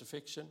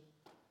crucifixion,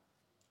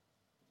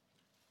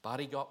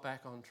 but he got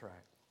back on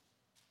track.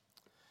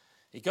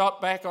 He got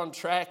back on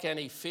track and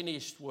he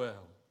finished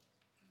well.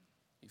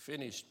 He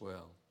finished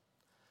well.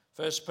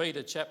 1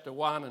 Peter chapter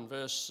 1 and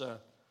verse,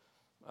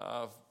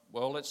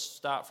 let's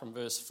start from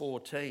verse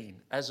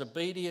 14. As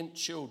obedient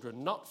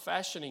children, not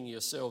fashioning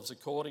yourselves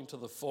according to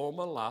the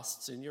former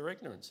lusts in your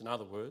ignorance. In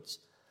other words,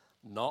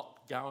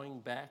 not going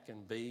back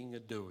and being a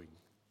doing.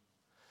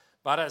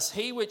 But as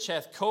he which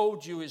hath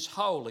called you is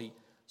holy,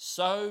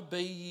 so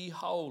be ye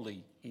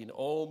holy in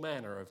all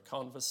manner of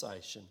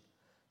conversation,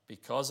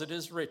 because it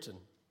is written,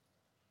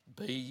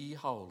 Be ye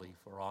holy,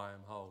 for I am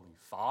holy.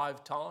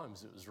 5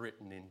 times it was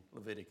written in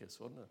Leviticus,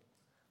 wasn't it?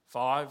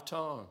 5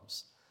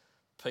 times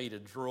Peter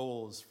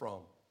draws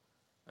from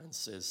and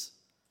says,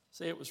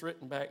 see, it was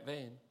written back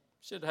then.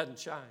 It hadn't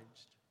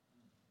changed.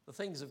 The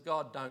things of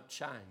God don't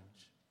change.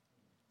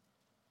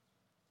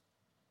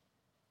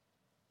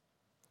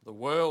 The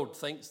world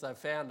thinks they've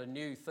found a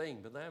new thing,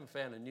 but they haven't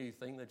found a new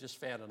thing. They've just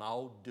found an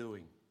old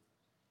doing.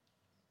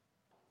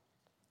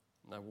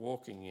 And they're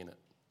walking in it.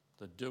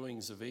 The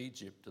doings of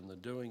Egypt and the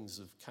doings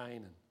of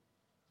Canaan.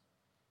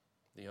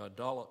 The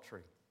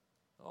idolatry.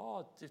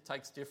 Oh, it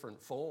takes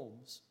different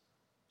forms.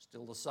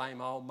 Still the same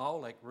old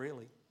Molech,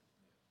 really.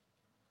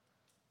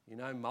 You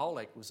know,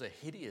 Molech was a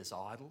hideous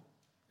idol.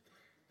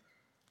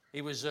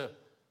 He was a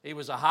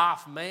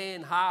half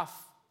man, half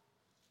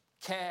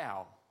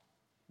cow,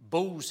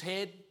 bull's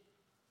head,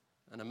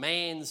 and a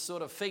man's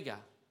sort of figure.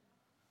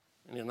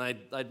 And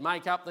they'd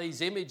make up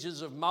these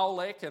images of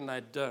Molech, and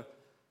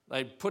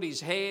they'd put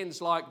his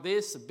hands like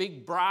this, a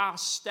big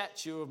brass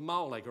statue of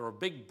Molech, or a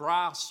big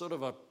brass sort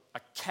of a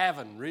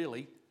cavern,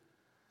 really,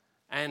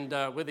 and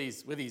with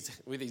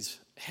his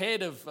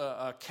head of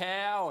a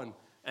cow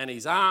and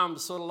his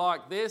arms sort of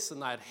like this,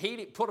 and they'd heat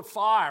it, put a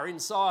fire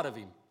inside of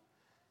him,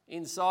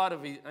 in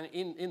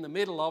the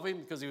middle of him,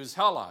 because he was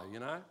hollow, you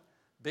know,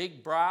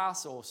 big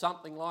brass or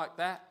something like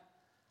that,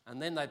 and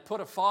then they'd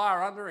put a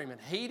fire under him and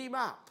heat him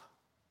up,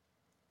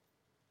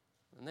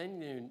 and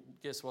then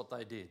guess what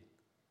they did?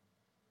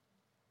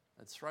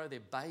 They'd throw their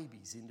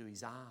babies into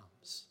his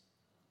arms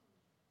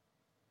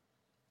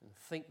and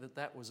think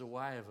that was a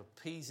way of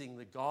appeasing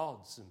the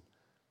gods and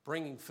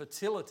bringing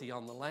fertility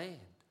on the land.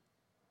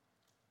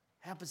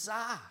 How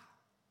bizarre.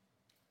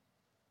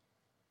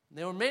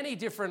 There were many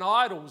different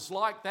idols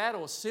like that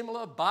or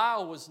similar.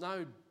 Baal was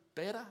no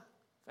better.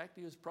 In fact,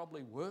 he was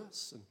probably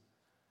worse. And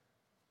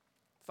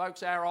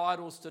folks, our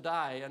idols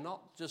today are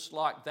not just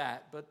like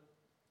that, but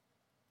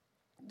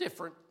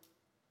different.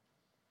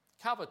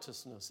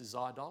 Covetousness is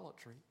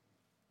idolatry,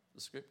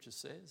 the scripture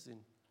says in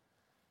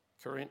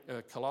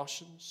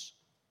Colossians.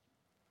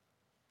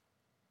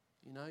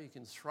 You know, you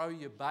can throw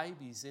your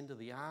babies into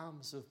the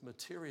arms of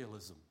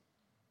materialism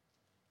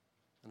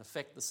and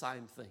affect the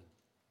same thing.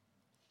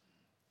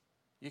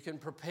 You can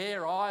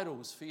prepare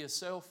idols for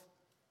yourself,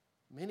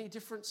 many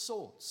different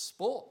sorts.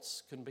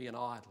 Sports can be an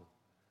idol.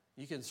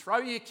 You can throw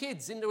your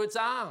kids into its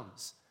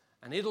arms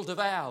and it'll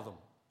devour them.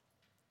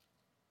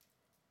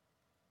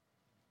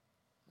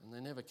 And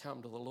they never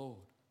come to the Lord.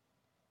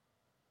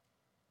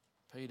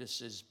 Peter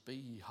says, be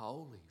ye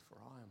holy, for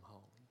I am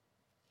holy.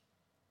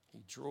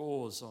 He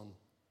draws on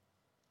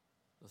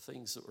the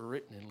things that were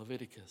written in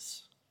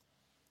Leviticus.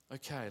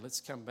 Okay, let's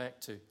come back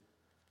to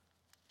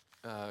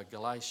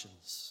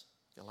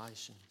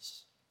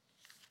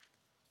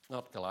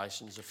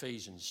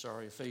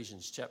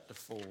Ephesians chapter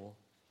 4.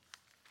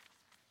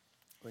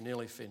 We're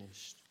nearly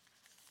finished.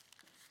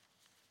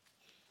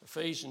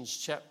 Ephesians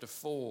chapter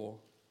 4.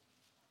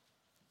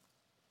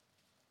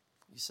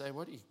 You say,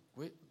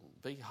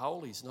 be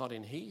holy's not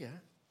in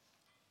here.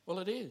 Well,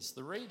 it is.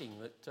 The reading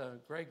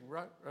that Greg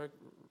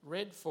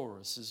read for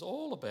us is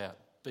all about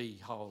be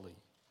holy.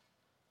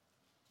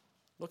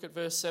 Look at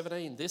verse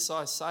 17. This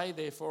I say,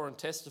 therefore, and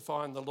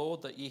testify in the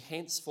Lord, that ye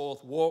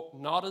henceforth walk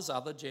not as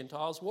other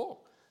Gentiles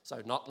walk.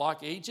 So not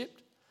like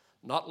Egypt,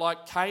 not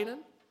like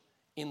Canaan,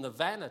 in the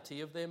vanity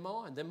of their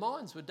mind. Their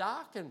minds were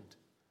darkened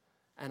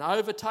and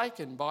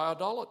overtaken by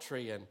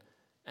idolatry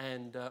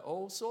and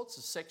all sorts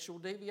of sexual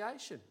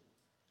deviation.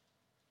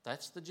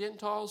 That's the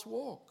Gentiles'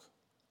 walk.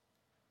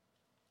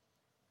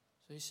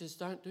 So he says,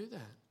 don't do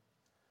that.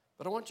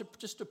 But I want you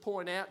just to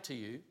point out to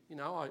you,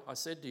 I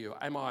said to you,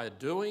 am I a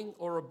doing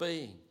or a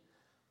being?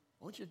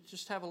 I want you to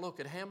just have a look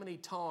at how many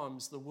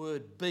times the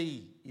word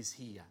be is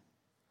here.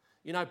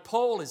 You know,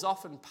 Paul is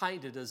often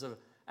painted as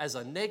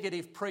a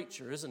negative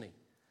preacher, isn't he?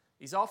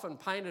 He's often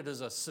painted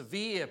as a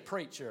severe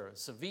preacher,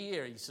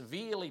 he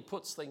severely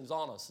puts things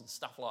on us and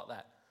stuff like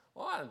that.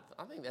 Well, I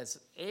don't think that's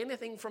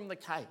anything from the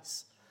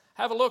case.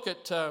 Have a look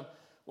at,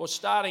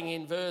 starting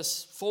in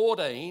verse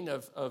 14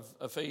 of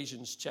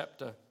Ephesians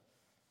chapter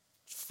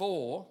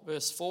 4,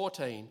 verse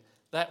 14,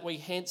 that we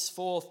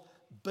henceforth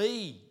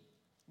be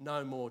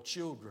no more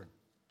children.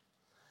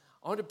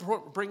 I want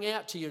to bring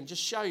out to you and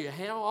just show you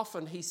how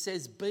often he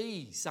says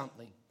be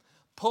something.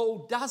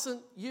 Paul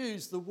doesn't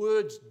use the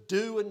words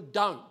do and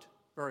don't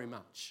very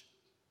much.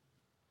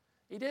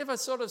 He never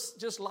sort of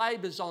just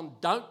labours on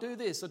don't do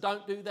this or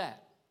don't do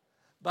that.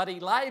 But he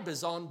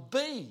labours on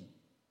be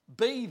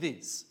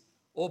this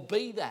or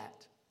be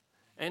that.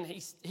 And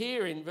he's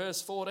here in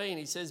verse 14,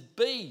 he says,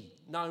 be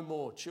no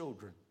more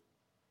children,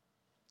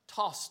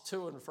 tossed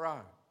to and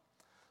fro.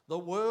 The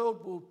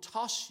world will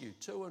toss you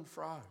to and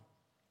fro.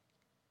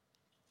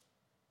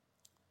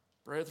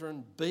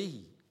 Brethren,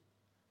 be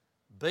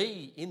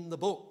in the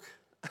book.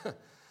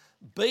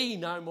 Be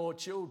no more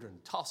children,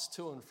 tossed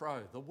to and fro.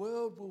 The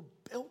world will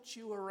belt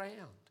you around,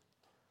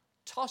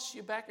 toss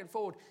you back and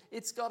forward.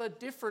 It's got a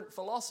different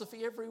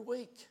philosophy every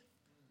week.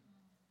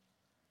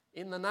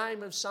 in the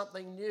name of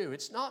something new.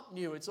 It's not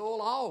new, it's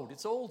all old.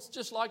 It's all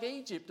just like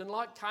Egypt and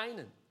like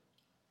Canaan.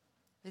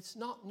 It's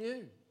not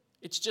new.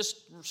 It's just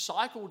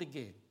cycled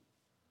again.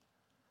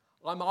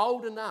 I'm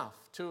old enough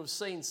to have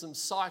seen some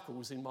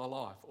cycles in my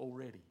life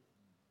already.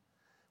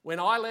 When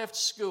I left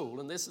school,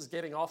 and this is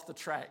getting off the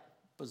track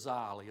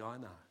bizarrely, I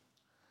know.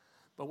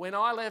 But when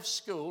I left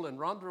school, and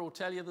Rhonda will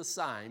tell you the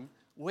same,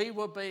 we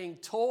were being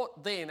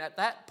taught then at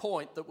that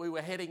point that we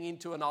were heading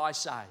into an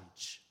ice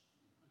age.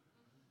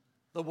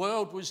 The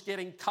world was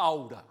getting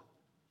colder.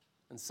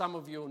 And some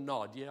of you will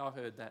nod, yeah, I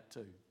heard that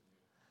too.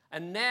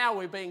 And now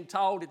we're being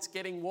told it's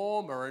getting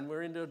warmer and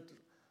we're into...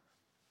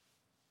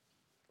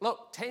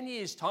 Look, 10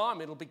 years'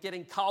 time, it'll be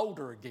getting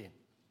colder again.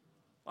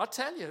 I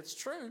tell you, it's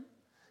true.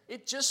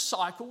 It just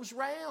cycles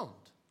round.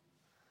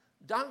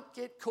 Don't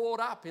get caught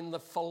up in the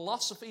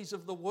philosophies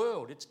of the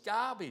world. It's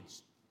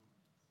garbage.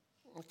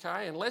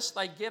 Okay, unless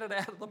they get it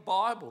out of the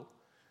Bible,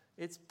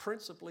 it's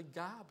principally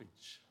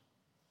garbage.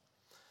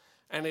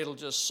 And it'll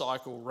just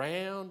cycle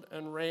round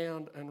and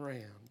round and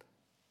round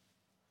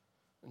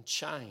and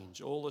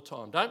change all the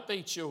time. Don't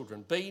be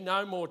children. Be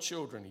no more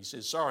children. He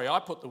says, sorry, I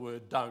put the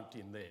word don't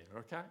in there,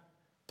 okay?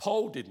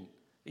 Paul didn't.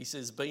 He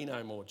says, be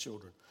no more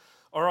children.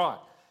 All right,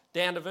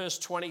 down to verse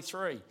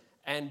 23.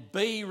 And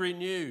be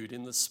renewed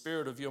in the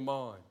spirit of your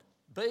mind.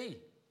 Be.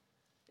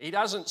 He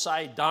doesn't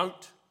say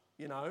don't,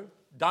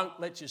 don't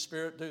let your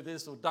spirit do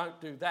this or don't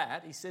do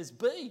that. He says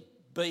be.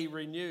 Be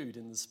renewed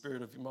in the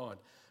spirit of your mind.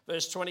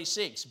 Verse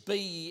 26, be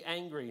ye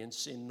angry and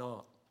sin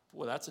not.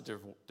 Well, that's a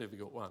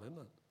difficult one, isn't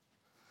it?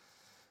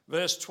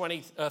 Verse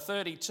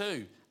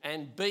 32,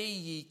 and be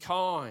ye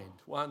kind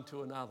one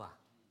to another.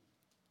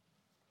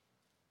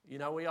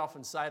 We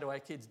often say to our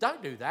kids,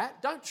 don't do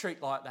that, don't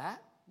treat like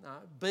that. No,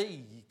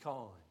 be ye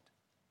kind.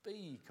 Be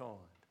ye kind.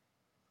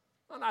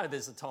 I know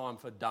there's a time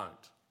for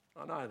don't.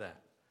 I know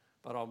that.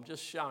 But I'm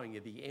just showing you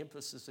the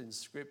emphasis in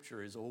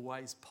Scripture is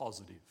always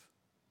positive.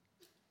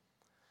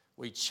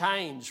 We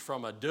change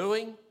from a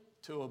doing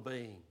to a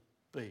being.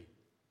 Be.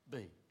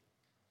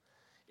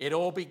 It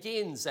all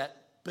begins at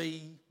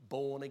be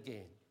born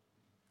again.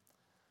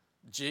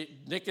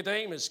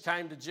 Nicodemus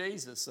came to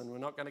Jesus, and we're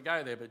not going to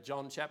go there, but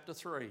John chapter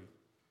 3.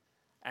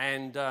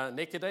 And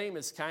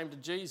Nicodemus came to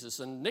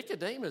Jesus, and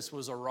Nicodemus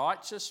was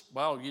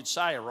you'd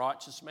say a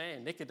righteous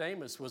man.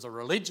 Nicodemus was a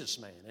religious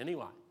man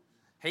anyway.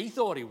 He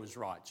thought he was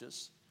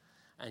righteous,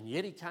 and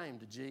yet he came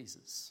to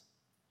Jesus.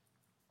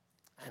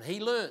 And he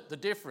learnt the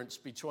difference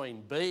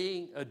between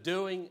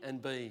doing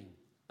and being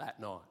that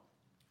night.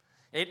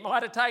 It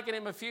might have taken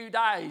him a few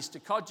days to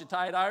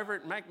cogitate over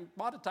it, and it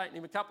might have taken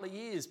him a couple of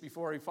years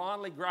before he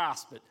finally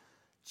grasped it.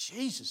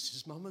 Jesus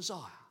is my Messiah,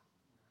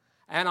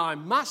 and I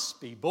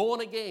must be born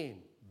again.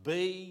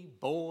 Be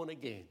born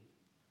again.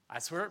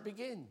 That's where it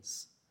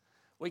begins.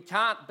 We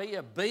can't be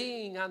a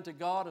being unto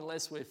God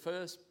unless we're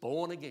first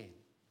born again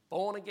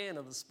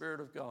of the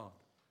Spirit of God.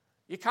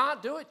 You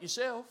can't do it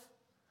yourself.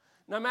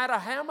 No matter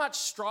how much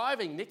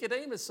striving,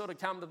 Nicodemus sort of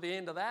come to the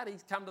end of that.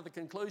 He's come to the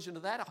conclusion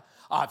of that.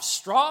 I've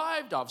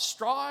strived, I've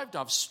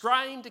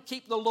strained to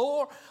keep the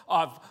law.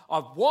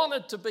 I've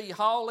wanted to be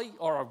holy,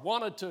 or I've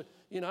wanted to,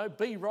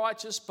 be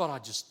righteous, but I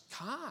just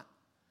can't.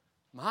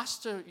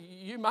 Master,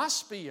 you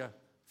must be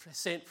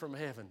sent from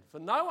heaven, for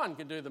no one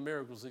can do the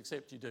miracles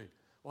except you do.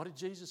 What did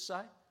Jesus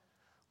say?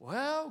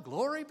 Well,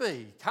 glory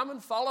be, come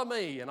and follow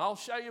me and I'll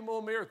show you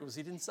more miracles.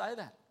 He didn't say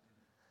that.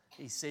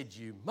 He said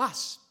you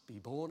must be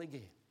born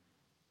again.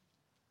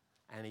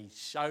 And he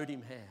showed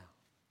him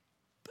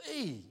how.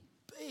 Be.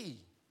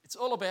 It's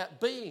all about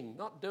being,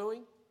 not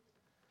doing.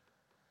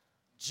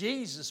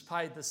 Jesus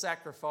paid the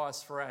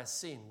sacrifice for our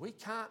sin. We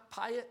can't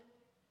pay it.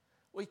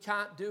 We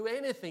can't do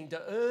anything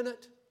to earn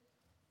it.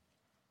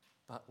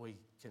 But we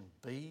can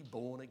be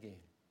born again.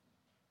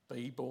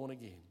 Be born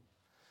again.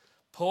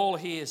 Paul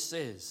here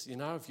says,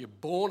 if you're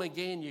born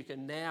again, you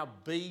can now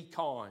be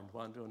kind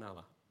one to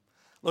another.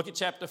 Look at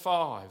chapter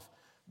 5.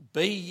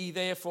 Be ye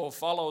therefore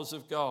followers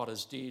of God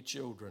as dear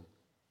children.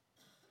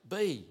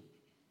 Be.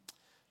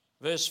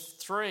 Verse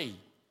 3.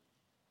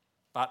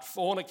 But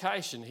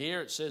fornication,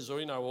 here it says,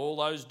 all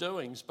those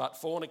doings,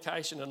 but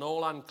fornication and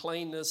all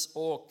uncleanness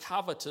or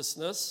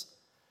covetousness.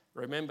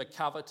 Remember,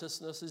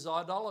 covetousness is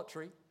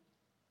idolatry.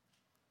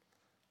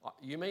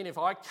 You mean if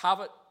I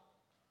covet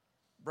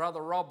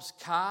Brother Rob's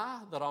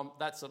car, that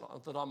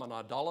I'm an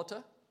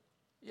idolater?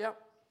 Yep.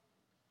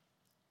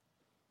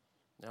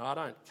 Now, I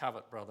don't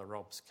covet Brother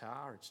Rob's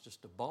car. It's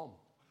just a bomb.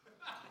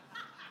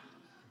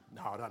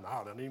 No, I don't know.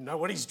 I don't even know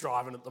what he's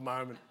driving at the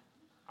moment.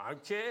 I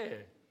don't care.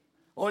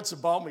 Oh, it's a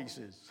bomb, he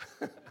says.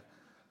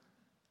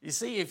 You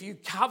see, if you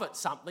covet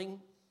something,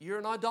 you're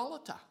an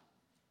idolater.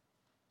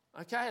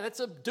 Okay, that's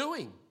a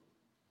doing. It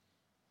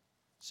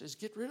says,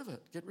 get rid of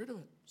it.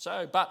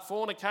 So, but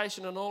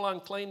fornication and all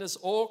uncleanness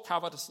or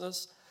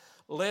covetousness,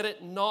 let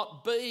it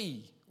not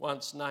be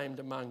once named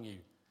among you,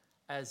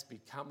 as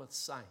becometh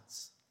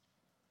saints.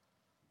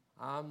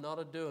 I'm not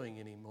a doing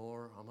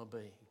anymore, I'm a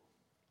being.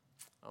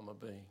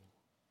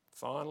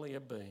 Finally, a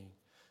being.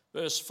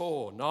 Verse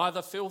 4,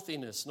 neither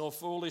filthiness nor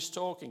foolish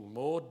talking,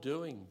 more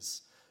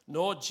doings,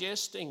 nor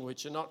jesting,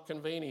 which are not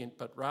convenient,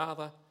 but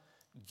rather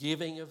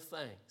giving of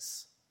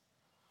thanks.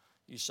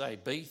 You say,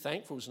 be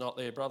thankful is not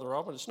there, Brother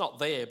Robin. It's not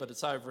there, but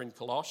it's over in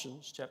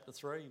Colossians chapter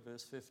 3,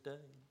 verse 15.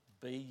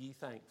 Be ye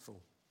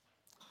thankful.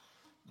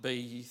 Be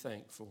ye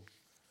thankful.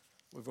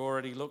 We've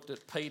already looked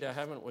at Peter,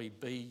 haven't we?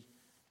 Be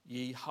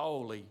ye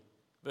holy.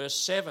 Verse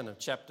 7 of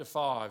chapter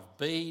 5,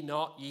 be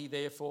not ye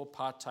therefore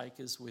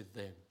partakers with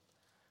them.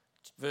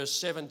 Verse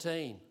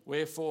 17,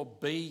 wherefore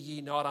be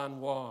ye not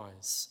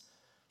unwise.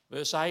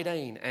 Verse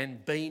 18,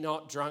 and be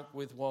not drunk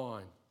with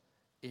wine.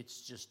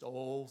 It's just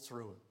all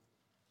through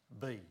it.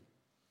 Be.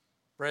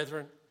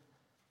 Brethren,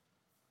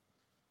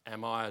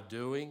 am I a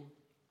doing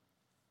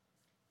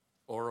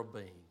or a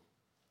being?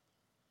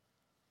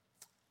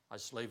 I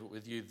just leave it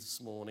with you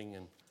this morning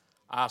and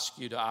ask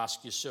you to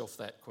ask yourself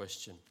that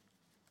question.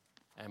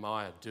 Am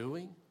I a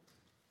doing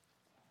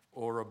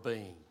or a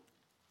being?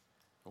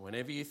 And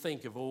whenever you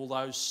think of all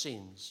those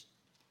sins,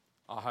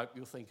 I hope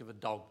you'll think of a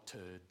dog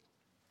turd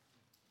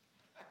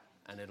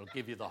and it'll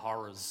give you the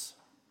horrors.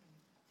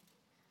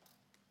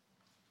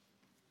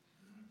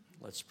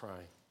 Let's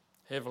pray.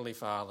 Heavenly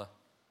Father,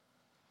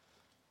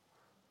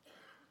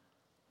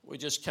 we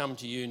just come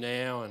to you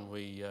now and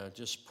we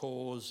just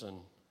pause and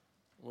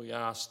we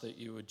ask that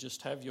you would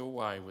just have your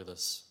way with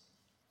us.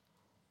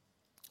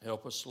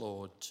 Help us,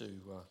 Lord, to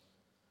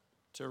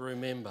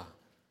remember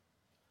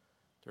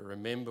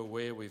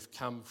where we've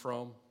come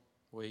from,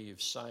 where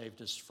you've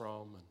saved us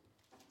from, and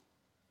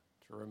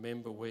to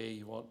remember where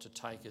you want to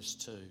take us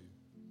to.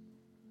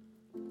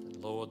 And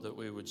Lord, that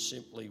we would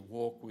simply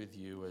walk with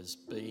you as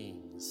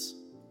beings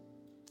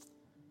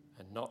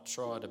and not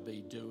try to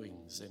be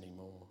doings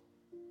anymore.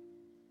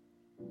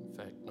 In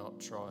fact, not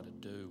try to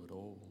do at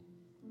all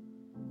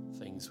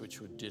things which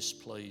would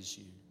displease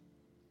you.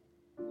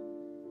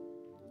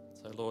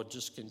 So Lord,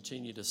 just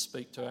continue to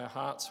speak to our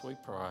hearts, we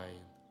pray.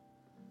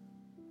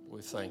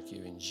 We thank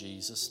you in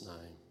Jesus'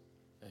 name.